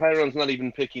bet Tyron's not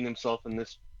even picking himself in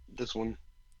this one.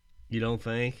 you don't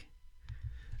think?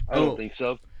 I don't think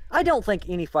so. I don't think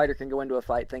any fighter can go into a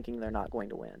fight thinking they're not going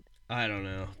to win. I don't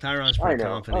know. Tyron's I pretty know.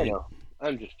 confident. I know.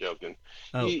 I'm just joking.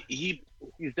 Oh, He's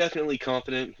definitely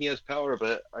confident. He has power,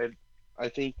 but I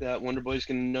think that Wonder Boy's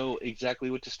gonna know exactly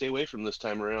what to stay away from this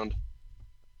time around.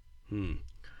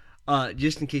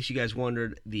 just in case you guys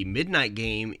wondered, the midnight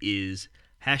game is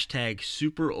hashtag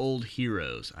super old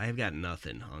heroes. I have got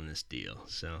nothing on this deal,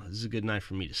 so this is a good night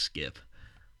for me to skip.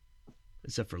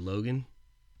 Except for Logan.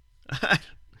 I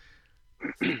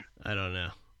don't know.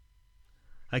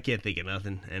 I can't think of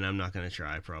nothing, and I'm not going to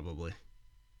try, probably.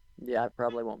 Yeah, I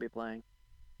probably won't be playing.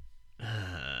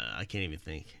 I can't even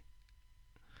think.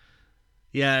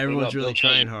 Yeah, everyone's really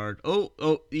trying hard. Oh,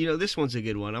 this one's a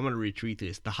good one. I'm going to retweet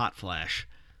this. The Hot Flash.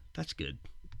 That's good.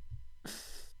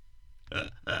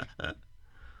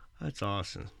 That's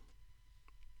awesome.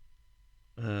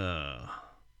 I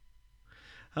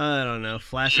don't know.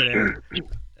 Flaccid Arrow.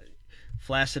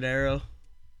 Flaccid Arrow.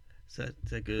 Is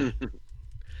that good?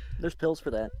 There's pills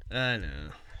for that. I know.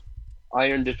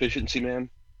 Iron deficiency man.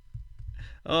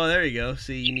 Oh, there you go.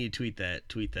 See, you need to tweet that.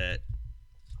 Tweet that.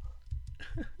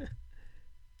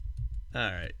 All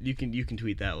right, you can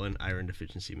tweet that one. Iron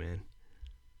deficiency man.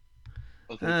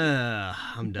 Okay.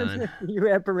 I'm done. You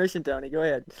have permission, Tony. Go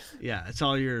ahead. Yeah, it's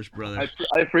all yours, brother.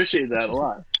 I appreciate that a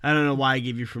lot. I don't know why I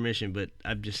gave you permission, but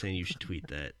I'm just saying you should tweet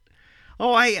that.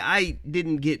 Oh, I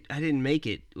didn't make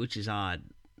it, which is odd.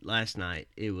 Last night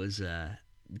it was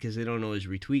because they don't always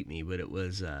retweet me, but it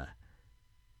was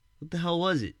what the hell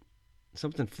was it?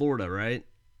 Something Florida, right?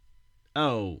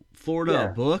 Oh, Florida Yeah.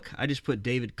 a book. I just put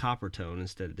David Coppertone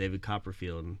instead of David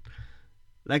Copperfield. And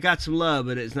that got some love,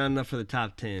 but it's not enough for the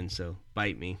top 10. So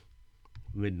bite me,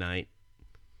 midnight,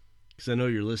 because I know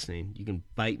you're listening. You can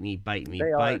bite me, bite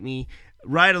me.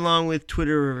 Right along with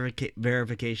Twitter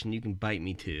verification, you can bite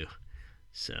me too.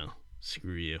 So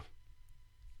screw you.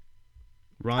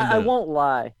 Rhonda, I won't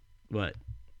lie. What?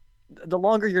 The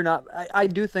longer you're not, I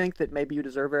do think that maybe you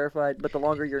deserve verified, but the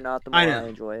longer you're not, the more I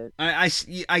enjoy it.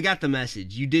 I got the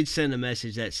message. You did send a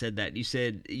message that said that. You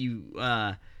said you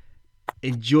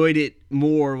enjoyed it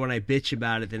more when I bitch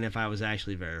about it than if I was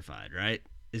actually verified, right?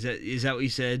 Is that what you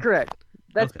said? Correct.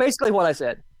 That's Okay. basically what I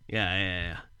said.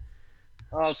 Yeah.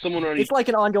 Someone already. It's like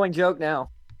an ongoing joke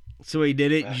now. So he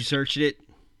did it. You searched it.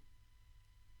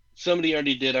 Somebody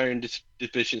already did Iron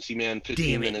Deficiency Man 15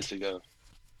 Damn it. minutes ago.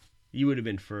 You would have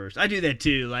been first. I do that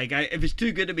too. Like, if it's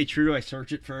too good to be true, I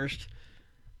search it first.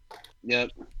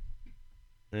 Yep.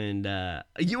 And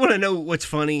you want to know what's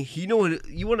funny? You know what?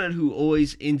 You want to know who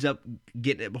always ends up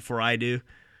getting it before I do?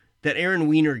 That Aaron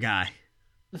Weiner guy.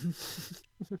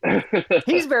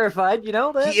 He's verified, you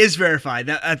know that? He is verified.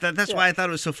 That's why I thought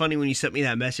it was so funny when you sent me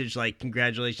that message, like,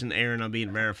 congratulations, Aaron, on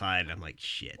being verified. I'm like,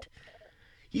 shit.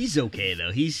 He's okay,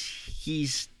 though.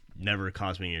 He's never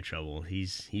caused me any trouble.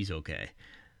 He's okay.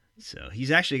 So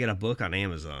he's actually got a book on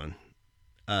Amazon.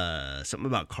 Something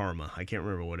about karma. I can't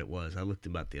remember what it was. I looked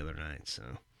him up the other night, so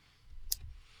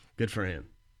good for him.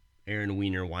 Aaron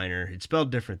Weiner. It's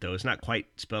spelled different, though. It's not quite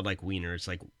spelled like Wiener. It's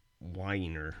like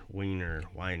Weiner.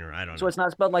 I don't know. So it's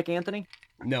not spelled like Anthony?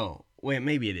 No. Wait,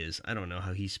 maybe it is. I don't know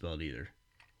how he's spelled either.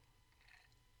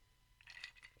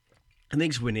 I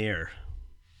think it's Wiener.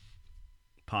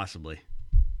 Possibly.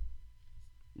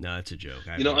 No, it's a joke.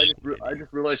 I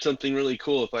just realized something really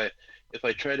cool. If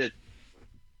I try to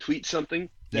tweet something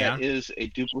that is a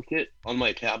duplicate on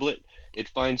my tablet, it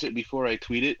finds it before I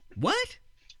tweet it. What?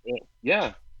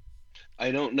 Yeah.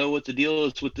 I don't know what the deal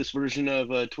is with this version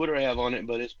of Twitter I have on it,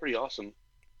 but it's pretty awesome.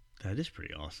 That is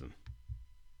pretty awesome.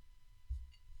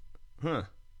 Huh.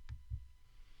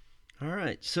 All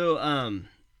right. So,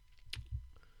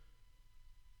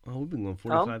 we've been going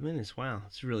 45 minutes. Wow,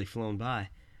 it's really flown by.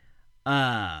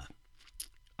 I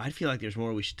feel like there's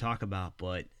more we should talk about,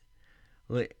 but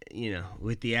you know,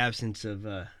 with the absence of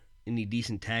any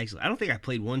decent tags, I don't think I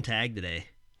played one tag today.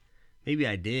 Maybe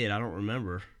I did. I don't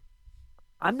remember.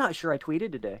 I'm not sure I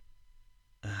tweeted today.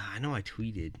 I know I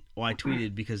tweeted. Well, I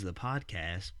tweeted because of the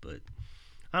podcast, but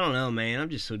I don't know, man. I'm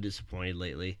just so disappointed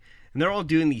lately. And they're all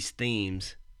doing these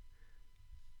themes.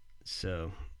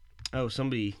 So,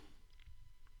 somebody.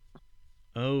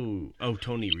 Oh,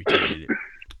 Tony retweeted it.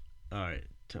 All right,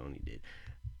 Tony did.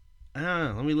 I don't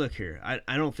know. Let me look here.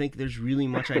 I don't think there's really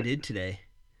much I did today.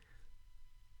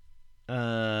 No.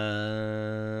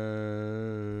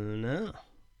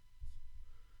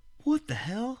 What the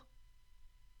hell?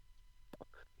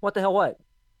 What the hell what?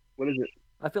 What is it?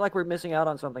 I feel like we're missing out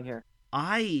on something here.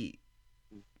 I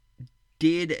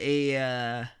did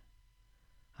I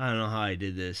don't know how I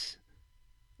did this.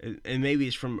 And maybe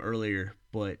it's from earlier,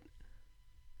 but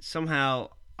somehow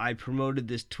I promoted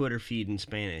this Twitter feed in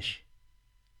Spanish.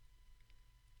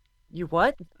 You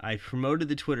what? I promoted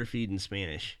the Twitter feed in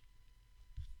Spanish.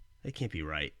 That can't be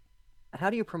right. How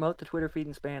do you promote the Twitter feed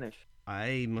in Spanish?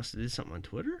 I must have did something on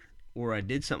Twitter, or I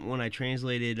did something when I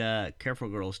translated Careful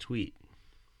Girl's tweet.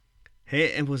 He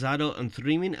empezado en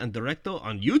streaming en directo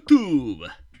on YouTube.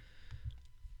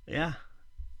 Yeah.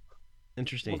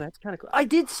 Interesting. Well, that's kind of cool. I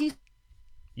did see.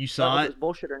 You saw it? It was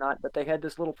bullshit or not, but they had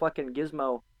this little fucking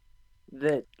gizmo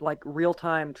that, like,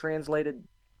 real-time translated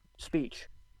speech.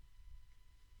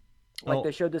 Like,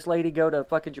 they showed this lady go to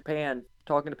fucking Japan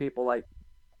talking to people, like,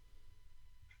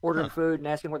 ordering food and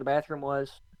asking where the bathroom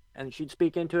was, and she'd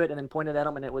speak into it and then point it at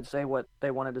them, and it would say what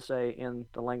they wanted to say in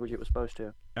the language it was supposed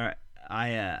to. All right.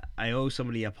 I owe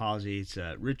somebody an apology. It's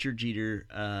Richard Jeter,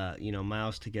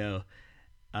 miles to go.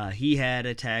 He had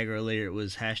a tag earlier. It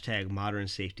was hashtag Modern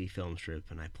Safety Film Strip,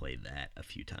 and I played that a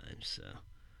few times. So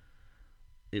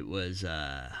it was,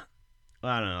 I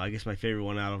don't know. I guess my favorite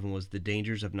one out of them was the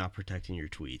dangers of not protecting your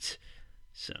tweets.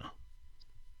 So,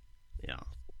 yeah.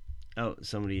 Oh,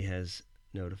 somebody has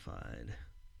notified.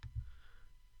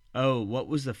 Oh, what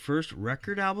was the first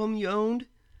record album you owned?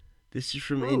 This is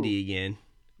from Indy again.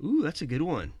 Ooh, that's a good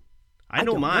one. I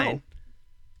know mine.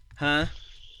 Huh?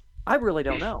 I really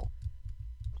don't know.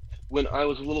 When I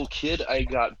was a little kid, I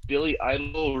got Billy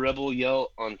Idol Rebel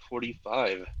Yell on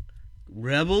 45.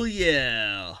 Rebel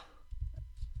Yell.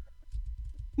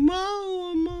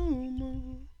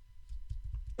 Mo.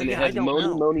 And it had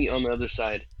Moni on the other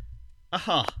side.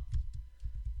 Aha.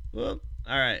 Well,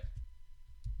 all right.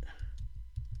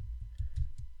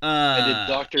 I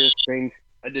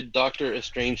did Doctor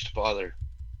Estranged Father.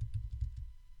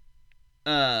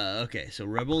 Okay, so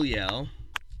Rebel Yell.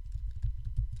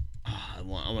 Oh, I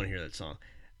want to hear that song.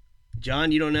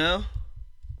 John, you don't know?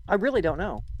 I really don't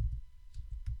know.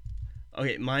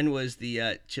 Okay, mine was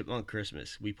the Chipmunk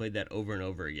Christmas. We played that over and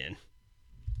over again.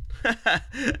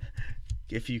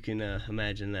 If you can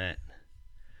imagine that.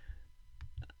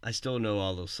 I still know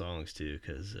all those songs too,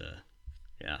 because,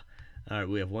 yeah. All right,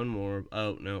 we have one more.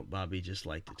 Oh, no, Bobby just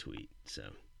liked the tweet. So,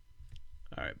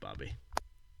 all right, Bobby.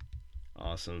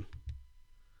 Awesome.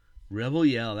 Rebel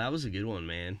Yell, that was a good one,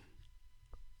 man.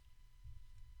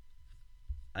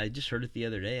 I just heard it the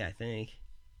other day, I think.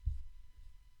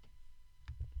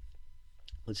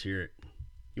 Let's hear it.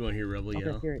 You want to hear Rebel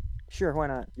Yell? Hear it. Sure, why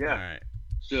not? Yeah. All right.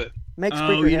 Let's do it. Make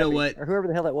Spreaker you know happy, what? or whoever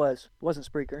the hell it was. It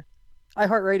wasn't Spreaker.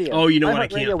 iHeartRadio. Oh, you know what?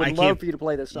 iHeartRadio would love for you to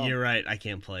play this song. You're right. I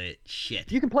can't play it. Shit.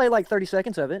 You can play like 30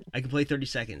 seconds of it. I can play 30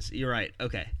 seconds. You're right.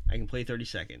 Okay. I can play 30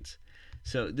 seconds.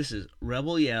 So this is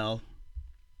Rebel Yell,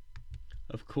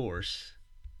 of course.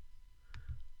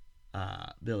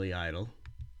 Billy Idol.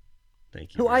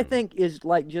 Thank you. Who I think is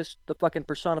like just the fucking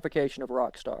personification of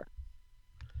Rockstar.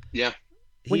 Yeah.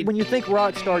 When you think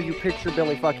Rockstar, you picture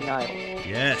Billy fucking Idol.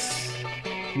 Yes.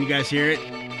 Can you guys hear it?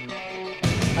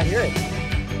 I hear it.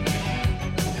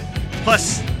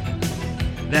 Plus,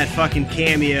 that fucking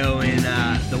cameo in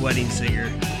The Wedding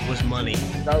Singer was money.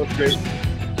 That was great.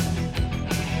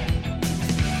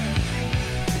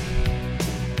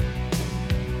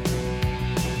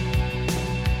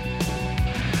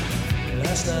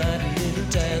 Last night a little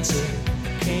dancer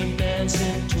came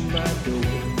dancing to my door.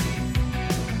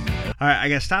 All right, I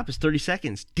gotta stop. It's 30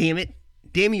 seconds. Damn it.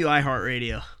 Damn you,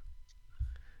 iHeartRadio.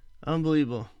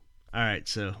 Unbelievable. All right,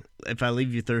 so if I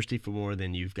leave you thirsty for more,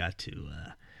 then you've got to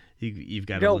you've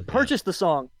got to go purchase the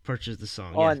song. Purchase the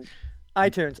song on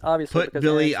iTunes, obviously. Put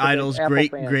Billy Idol's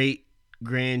great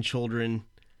grandchildren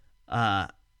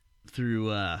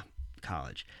through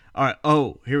college. All right.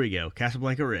 Oh, here we go.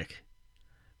 Casablanca Rick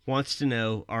wants to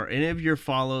know: are any of your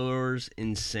followers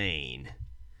insane?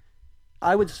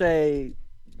 I would say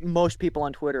most people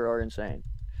on Twitter are insane.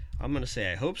 I'm gonna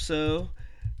say I hope so.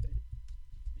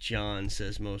 John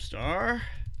says most are.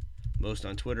 Most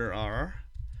on Twitter are.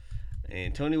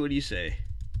 And Tony, what do you say?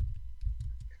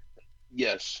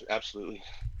 Yes, absolutely.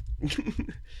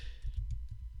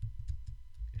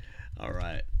 All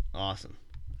right. Awesome.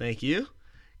 Thank you.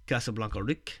 Casablanca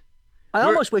Rick. I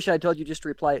almost wish I told you just to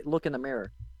reply, look in the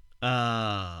mirror.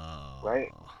 Right.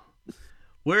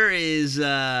 Where's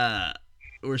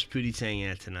Pootie Tang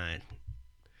at tonight?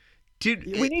 Dude,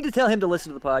 we need to tell him to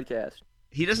listen to the podcast.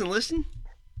 He doesn't listen?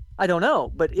 I don't know,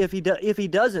 but if he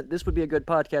doesn't, this would be a good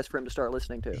podcast for him to start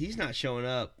listening to. He's not showing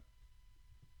up.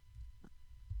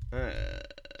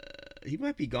 He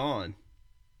might be gone.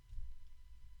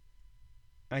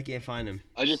 I can't find him.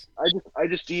 I just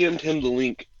DM'd him the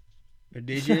link. Or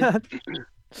did you?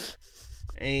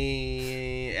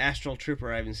 And Astral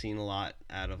Trooper I haven't seen a lot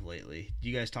out of lately. Do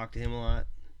you guys talk to him a lot?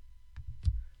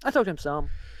 I talked to him some.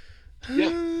 Yeah,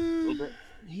 a little bit.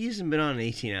 He hasn't been on in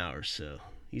 18 hours, so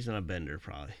he's on a bender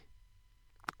probably.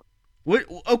 What?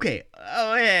 Okay.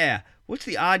 Oh yeah. What's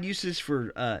the odd uses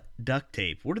for duct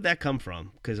tape? Where did that come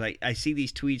from? Because I see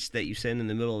these tweets that you send in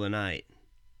the middle of the night.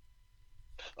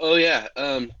 Oh yeah.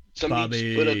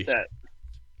 Somebody just put up that.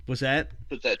 What's that?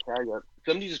 Put that tag up.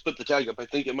 Somebody just put the tag up. I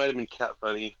think it might have been Cat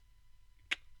Funny.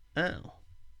 Oh.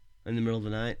 In the middle of the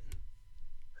night?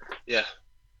 Yeah.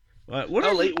 What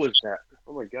How late was that?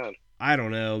 Oh my god. I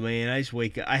don't know, man. I just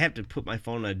wake up. I have to put my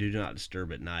phone on Do Not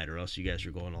Disturb at night, or else you guys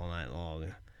are going all night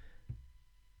long.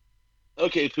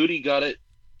 Okay, Pootie got it.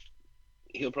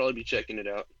 He'll probably be checking it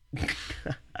out.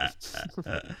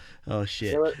 Oh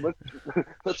shit. Yeah,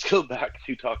 let's go back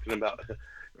to talking about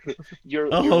your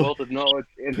wealth of knowledge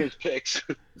and his picks.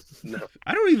 No,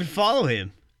 I don't even follow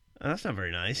him. Oh, that's not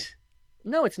very nice.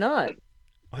 No, it's not.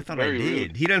 I thought I did.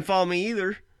 Rude. He doesn't follow me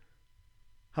either.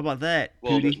 How about that,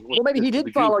 Pootie? Well, maybe he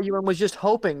did follow you and was just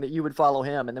hoping that you would follow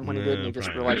him, and then when he didn't, he just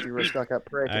realized you were a stuck-up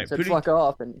prick and said, Pootie, fuck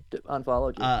off, and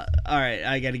unfollowed you. All right,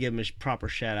 I got to give him a proper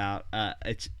shout-out.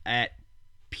 It's at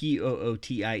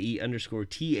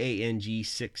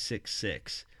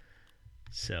POOTIE_TANG666.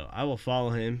 So I will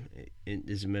follow him. It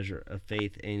is a measure of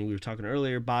faith. And we were talking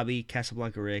earlier, Bobby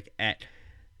Casablanca Rick at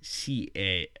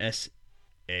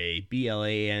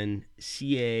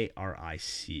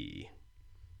CASABLANCARIC.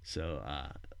 So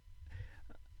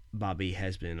Bobby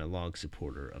has been a long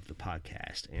supporter of the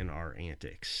podcast and our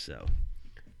antics. So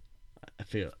I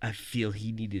feel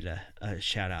he needed a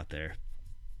shout out there.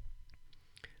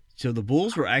 So the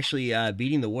Bulls were actually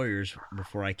beating the Warriors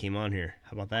before I came on here.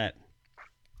 How about that?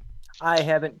 I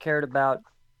haven't cared about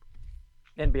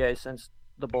NBA since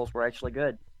the Bulls were actually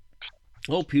good.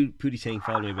 Oh, Pootie Tang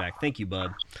followed me back. Thank you,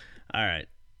 bud. All right.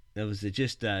 That was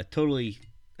just totally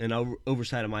an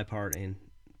oversight on my part and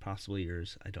possibly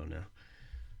yours. I don't know.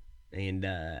 And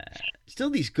still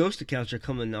these ghost accounts are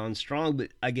coming on strong,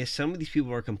 but I guess some of these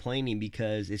people are complaining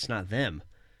because it's not them.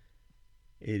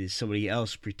 It is somebody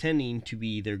else pretending to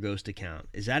be their ghost account.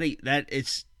 Is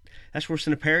that's worse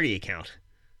than a parody account.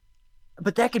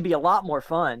 But that could be a lot more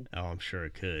fun. Oh, I'm sure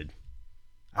it could.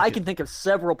 I can think of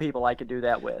several people I could do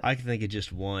that with. I can think of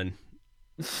just one.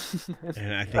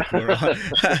 And I think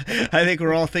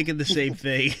we're all thinking the same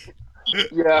thing.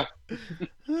 Yeah.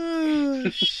 Oh,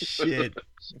 shit.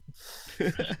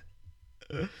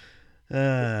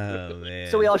 Oh man.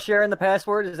 So we all sharing the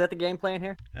password? Is that the game plan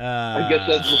here? I guess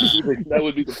that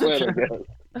would be the plan.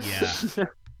 I guess. Yeah.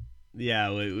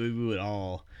 Yeah, we would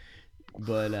all.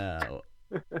 But I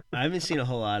haven't seen a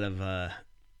whole lot of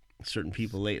certain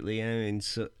people lately. I mean,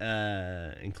 so,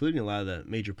 including a lot of the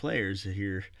major players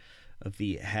here of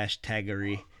the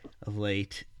hashtaggery of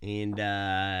late. And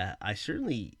I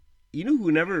certainly,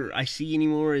 who never I see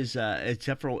anymore is,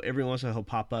 except for every once in a while he'll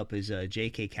pop up, is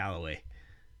J.K. Calloway.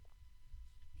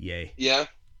 Yay. Yeah.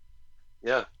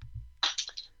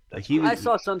 Like I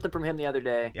saw something from him the other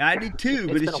day. Yeah, I did too,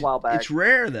 but It's been a while back. It's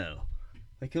rare though.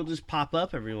 Like he'll just pop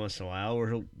up every once in a while, or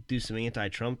he'll do some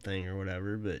anti-Trump thing or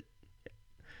whatever. But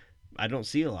I don't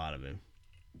see a lot of him.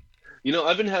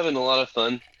 I've been having a lot of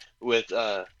fun with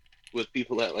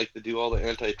people that like to do all the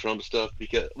anti-Trump stuff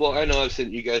because, well, I know I've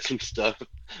sent you guys some stuff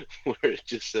where it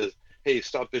just says, "Hey,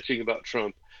 stop bitching about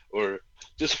Trump," or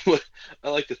just what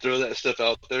I like to throw that stuff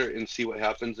out there and see what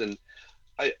happens. And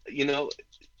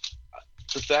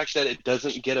the fact that it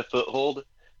doesn't get a foothold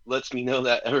lets me know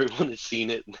that everyone has seen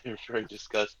it and they're very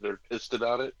disgusted or pissed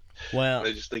about it. Well,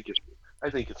 and I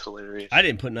think it's hilarious. I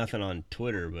didn't put nothing on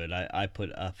Twitter, but I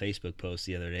put a Facebook post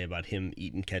the other day about him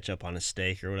eating ketchup on a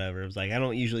steak or whatever. It was like, I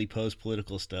don't usually post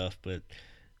political stuff, but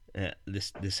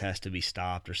this has to be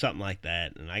stopped or something like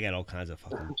that. And I got all kinds of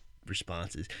fucking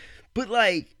responses. But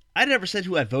like, I never said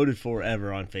who I voted for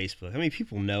ever on Facebook. I mean,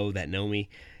 people know me.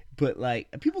 But, like,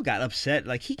 people got upset.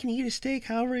 Like, he can eat a steak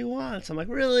however he wants. I'm like,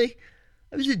 really?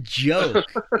 It was a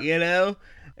joke,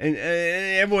 And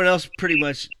everyone else pretty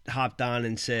much hopped on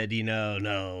and said,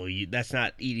 no, that's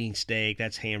not eating steak.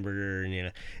 That's hamburger. And,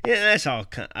 yeah, that's all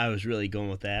I was really going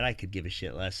with that. I could give a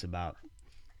shit less about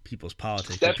people's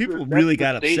politics. But people really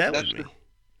got upset with me.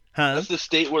 Huh? That's the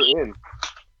state we're in.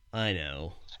 I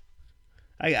know.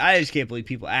 I just can't believe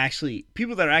people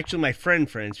that are actually my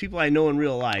friends, people I know in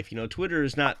real life. Twitter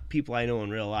is not people I know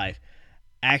in real life.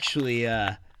 Actually,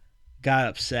 got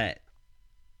upset,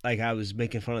 like I was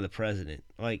making fun of the president.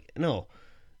 Like, no,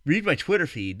 read my Twitter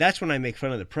feed. That's when I make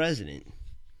fun of the president.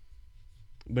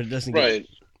 But it doesn't get. Right.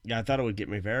 Yeah, I thought it would get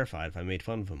me verified if I made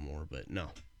fun of him more, but no.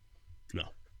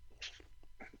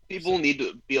 People need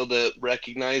to be able to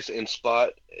recognize and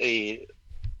spot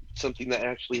something that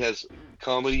actually has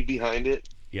comedy behind it.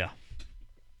 Yeah.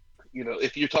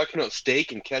 If you're talking about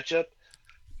steak and ketchup,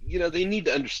 they need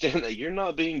to understand that you're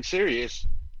not being serious.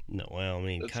 No, well, I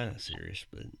mean, kind of serious,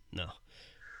 but no.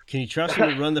 Can you trust him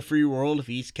to run the free world if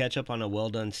he eats ketchup on a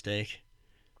well-done steak?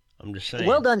 I'm just saying.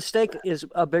 Well-done steak is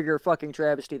a bigger fucking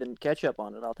travesty than ketchup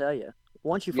on it, I'll tell you.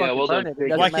 Once you fucking burn it, it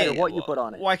doesn't matter what you put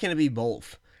on it. Why can't it be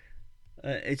both?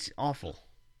 It's awful.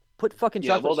 Put fucking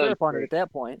chocolate syrup on it at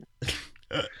that point.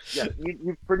 Yeah,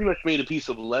 you pretty much made a piece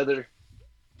of leather.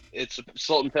 It's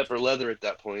salt and pepper leather at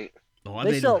that point. Oh,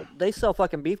 they sell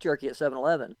fucking beef jerky at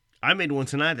 7-Eleven. I made one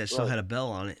tonight that still had a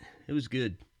bell on it. It was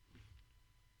good.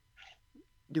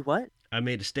 Do what? I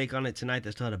made a steak on it tonight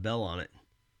that still had a bell on it.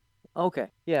 Okay,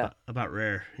 yeah. About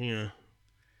rare,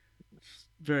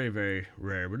 Very, very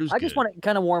rare, but it was I just want it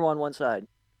kind of warm on one side.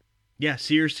 Yeah,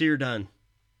 sear done.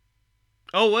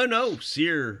 Oh, well, no,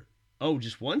 sear. Oh,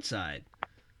 just one side.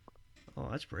 Oh,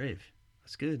 that's brave.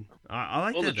 That's good. I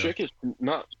like that. Well, the trick is to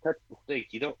not touch the steak.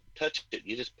 You don't touch it.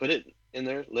 You just put it in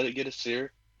there, let it get a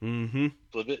sear. Mm-hmm.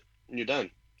 Flip it, and you're done.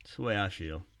 That's the way I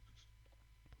feel.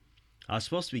 I was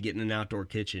supposed to be getting an outdoor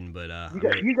kitchen, but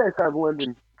you guys have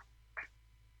London.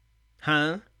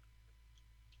 Huh?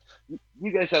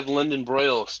 You guys have London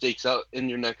broil steaks out in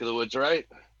your neck of the woods, right?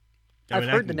 I've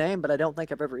heard the name, but I don't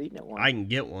think I've ever eaten it once. I can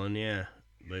get one, yeah,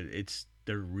 but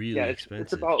they're really expensive.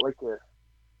 It's about like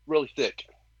really thick.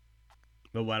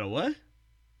 About a what?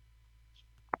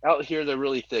 Out here, they're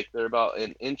really thick. They're about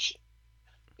an inch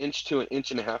to an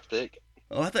inch and a half thick.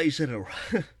 Oh, I thought you said I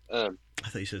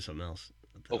thought you said something else.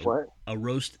 What? A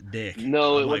roast dick.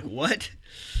 No, I'm like, what?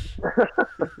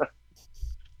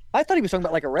 I thought he was talking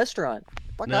about like a restaurant.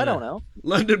 Fuck, No, I don't know.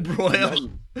 London broil.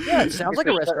 Yeah, it sounds like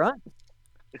a restaurant.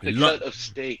 It's a cut of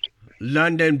steak.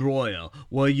 London broil.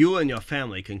 Well, you and your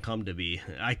family can come to me.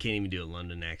 I can't even do a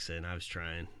London accent. I was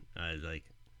trying. I was like,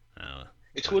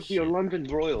 It would be a London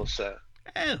broil, sir.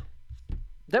 Oh,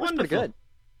 That was pretty good.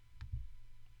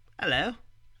 Hello.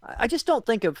 I just don't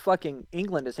think of fucking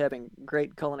England as having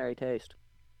great culinary taste.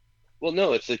 Well,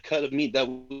 no, it's a cut of meat that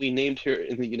we named here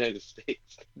in the United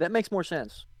States. That makes more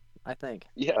sense, I think.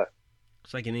 Yeah.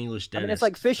 It's like an English dentist. I mean, it's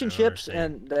like fish and I don't chips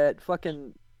understand. and that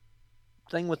fucking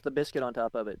thing with the biscuit on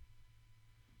top of it.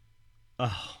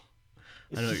 Oh,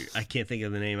 I can't think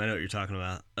of the name. I know what you're talking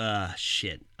about.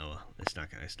 Shit. Oh, well, it's not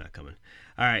coming.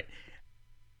 All right.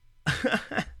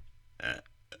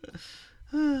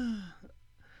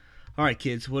 All right,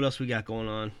 kids. What else we got going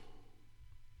on?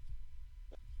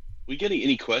 We getting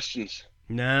any questions?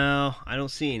 No, I don't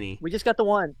see any. We just got the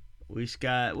one. We just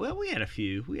got. Well, we had a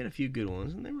few. We had a few good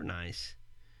ones, and they were nice.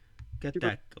 Got Super.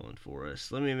 that going for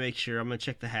us. Let me make sure. I'm gonna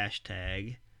check the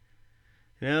hashtag.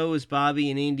 No, it was Bobby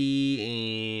and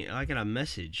Indy, and I got a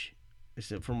message.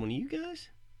 Is it from one of you guys?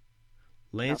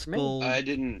 Lance from me. Gold. I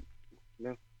didn't.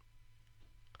 No.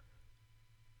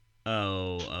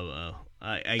 Oh.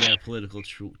 I got a political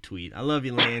tweet. I love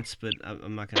you, Lance, but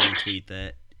I'm not going to retweet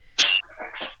that.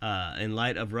 In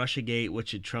light of Russiagate, what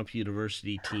should Trump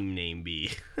University team name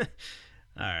be? All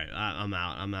right, I'm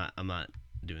out. I'm not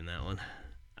doing that one.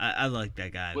 I like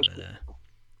that guy, but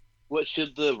What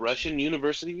should the Russian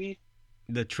university be?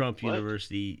 the Trump What?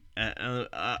 University.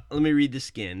 Let me read this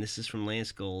again. This is from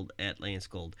Lance Gold at Lance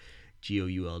Gold,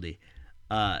 GOULD.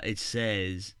 It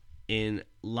says, in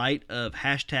light of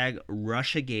hashtag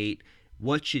Russiagate,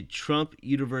 what should Trump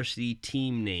University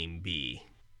team name be?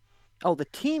 Oh, the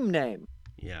team name.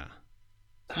 Yeah.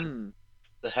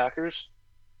 The hackers?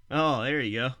 Oh, there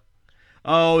you go.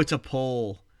 Oh, it's a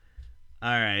poll. All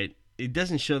right. It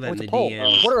doesn't show that Oh, in it's the a poll.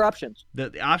 DMs. What are options?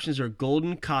 The options are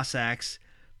Golden Cossacks,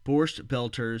 Borscht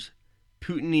Belters,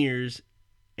 Putineers,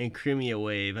 and Crimea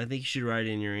Wave. I think you should write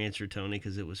in your answer, Tony,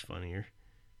 because it was funnier.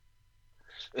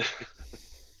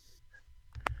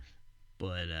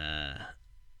 But,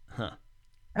 How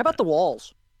about the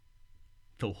Walls?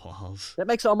 the Walls. That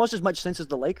makes almost as much sense as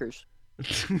the Lakers.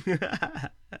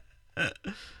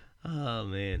 Oh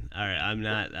man! All right, I'm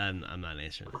not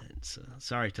answering that. So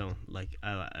sorry, Tone.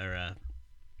 I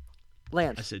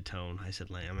Lance. said Tone. I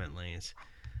said Lance. I meant Lance.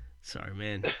 Sorry,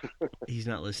 man. He's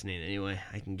not listening anyway.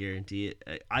 I can guarantee it.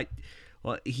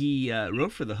 Well, he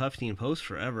wrote for the Huffington Post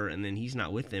forever, and then he's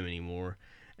not with them anymore.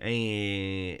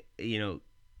 And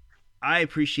I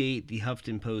appreciate the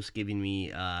Huffington Post giving me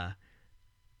a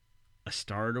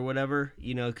start or whatever,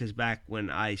 because back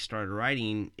when I started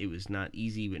writing, it was not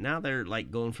easy, but now they're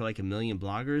going for 1 million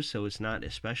bloggers, so it's not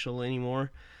as special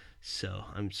anymore. So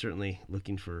I'm certainly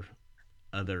looking for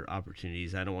other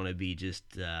opportunities. I don't want to be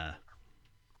just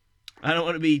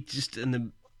in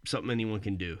the something anyone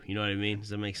can do. You know what I mean? Does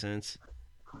that make sense?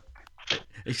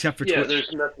 Except for Yeah,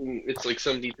 there's nothing. It's like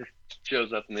somebody just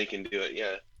shows up and they can do it.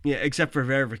 Yeah. Yeah, except for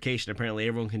verification. Apparently,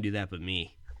 everyone can do that but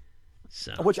me.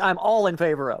 So, Which I'm all in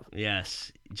favor of.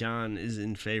 yes, John is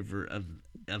in favor of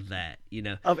that.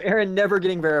 Of Aaron never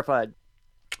getting verified.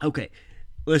 Okay,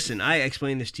 listen, I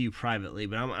explained this to you privately,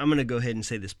 but I'm going to go ahead and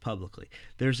say this publicly.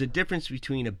 There's a difference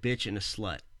between a bitch and a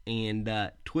slut, and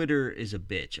Twitter is a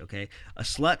bitch. Okay, a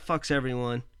slut fucks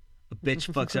everyone, a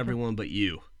bitch fucks everyone but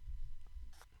you.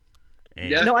 And,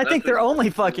 Yeah. No, I that's think they're a- only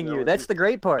fucking you. That's the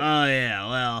great part. Oh yeah,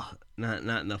 well,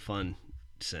 not in the fun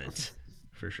sense,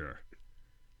 for sure.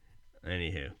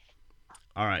 Anywho,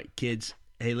 all right, kids.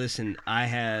 Hey, listen, I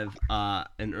have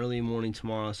an early morning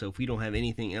tomorrow, so if we don't have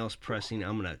anything else pressing,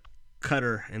 I'm gonna cut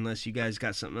her. Unless you guys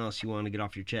got something else you want to get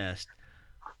off your chest.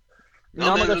 I'm man,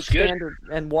 gonna go that's good. stand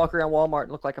and walk around Walmart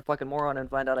and look like a fucking moron and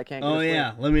find out I can't get Oh a Switch.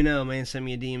 yeah, let me know, man. Send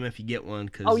me a DM if you get one.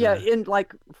 Cause, Oh yeah, in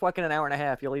fucking an hour and a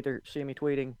half, you'll either see me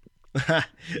tweeting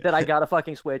that I got a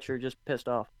fucking Switch or just pissed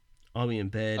off. I'll be in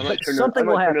bed. I might turn, Something I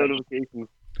might will turn happen. notifications.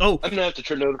 Oh, I'm gonna have to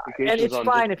turn notifications And it's on.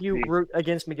 fine just if you to see. root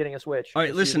against me getting a Switch. all right.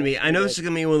 Just Listen to so you me. know. I know this is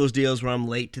gonna be one of those deals where I'm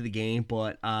late to the game,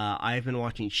 but I've been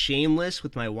watching Shameless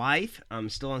with my wife. I'm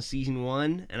still on season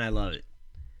 1, and I love it.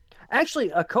 Actually,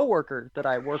 a coworker that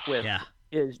I work with Yeah.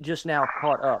 is just now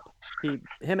caught up.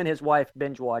 Him and his wife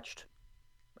binge watched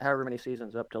however many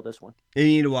seasons up till this one. You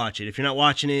need to watch it. If you're not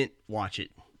watching it, watch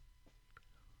it.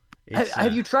 It's,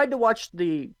 Have you tried to watch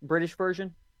the British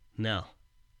version? No.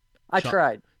 I Sha-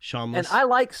 tried, Shameless. and I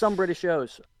like some British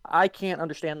shows. I can't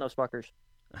understand those fuckers.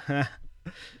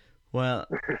 Well,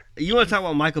 you want to talk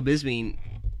about Michael Bisping?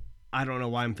 I don't know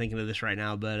why I'm thinking of this right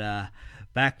now, but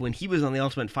back when he was on The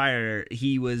Ultimate Fighter,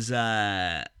 he was they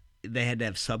had to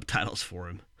have subtitles for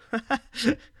him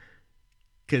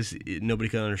because nobody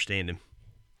could understand him.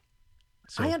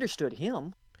 So I understood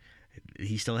him.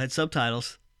 he still had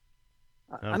subtitles.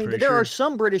 I mean, pretty there sure. are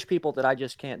some British people that I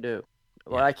just can't do.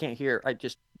 Well, Yeah. I can't hear. I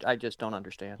just don't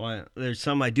understand. Well, there's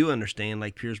some I do understand,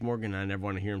 like Piers Morgan. I never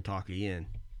want to hear him talk again.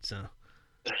 So,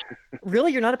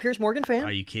 Really, you're not a Piers Morgan fan?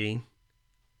 are you kidding?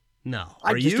 No.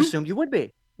 I Are just you? assumed you would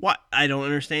be. What? I don't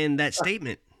understand that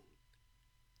statement.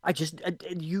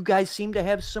 You guys seem to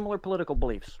have similar political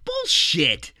beliefs.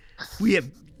 Bullshit. We have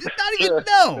not even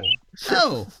no.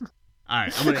 All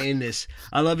right, I'm gonna end this.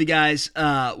 I love you guys.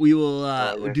 We will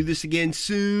yeah. do this again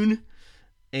soon,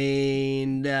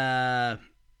 and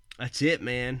that's it,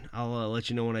 man. I'll let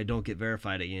you know when I don't get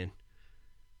verified again.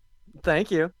 Thank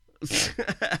you.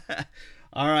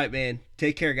 All right, man.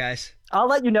 Take care, guys. I'll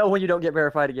let you know when you don't get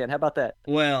verified again. How about that?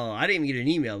 Well, I didn't even get an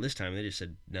email this time. They just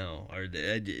said no, or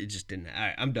it just didn't. All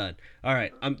right, I'm done. All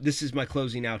right, this is my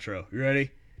closing outro. You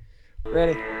ready?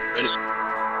 Ready? Ready?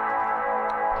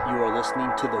 You are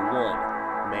listening to the One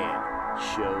Man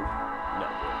Show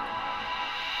Network.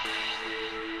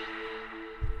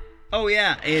 Oh,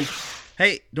 yeah, and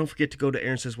hey, don't forget to go to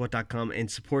aaronsayswhat.com and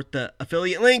support the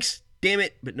affiliate links. Damn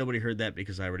it, but nobody heard that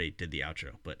because I already did the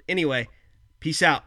outro. But anyway, peace out.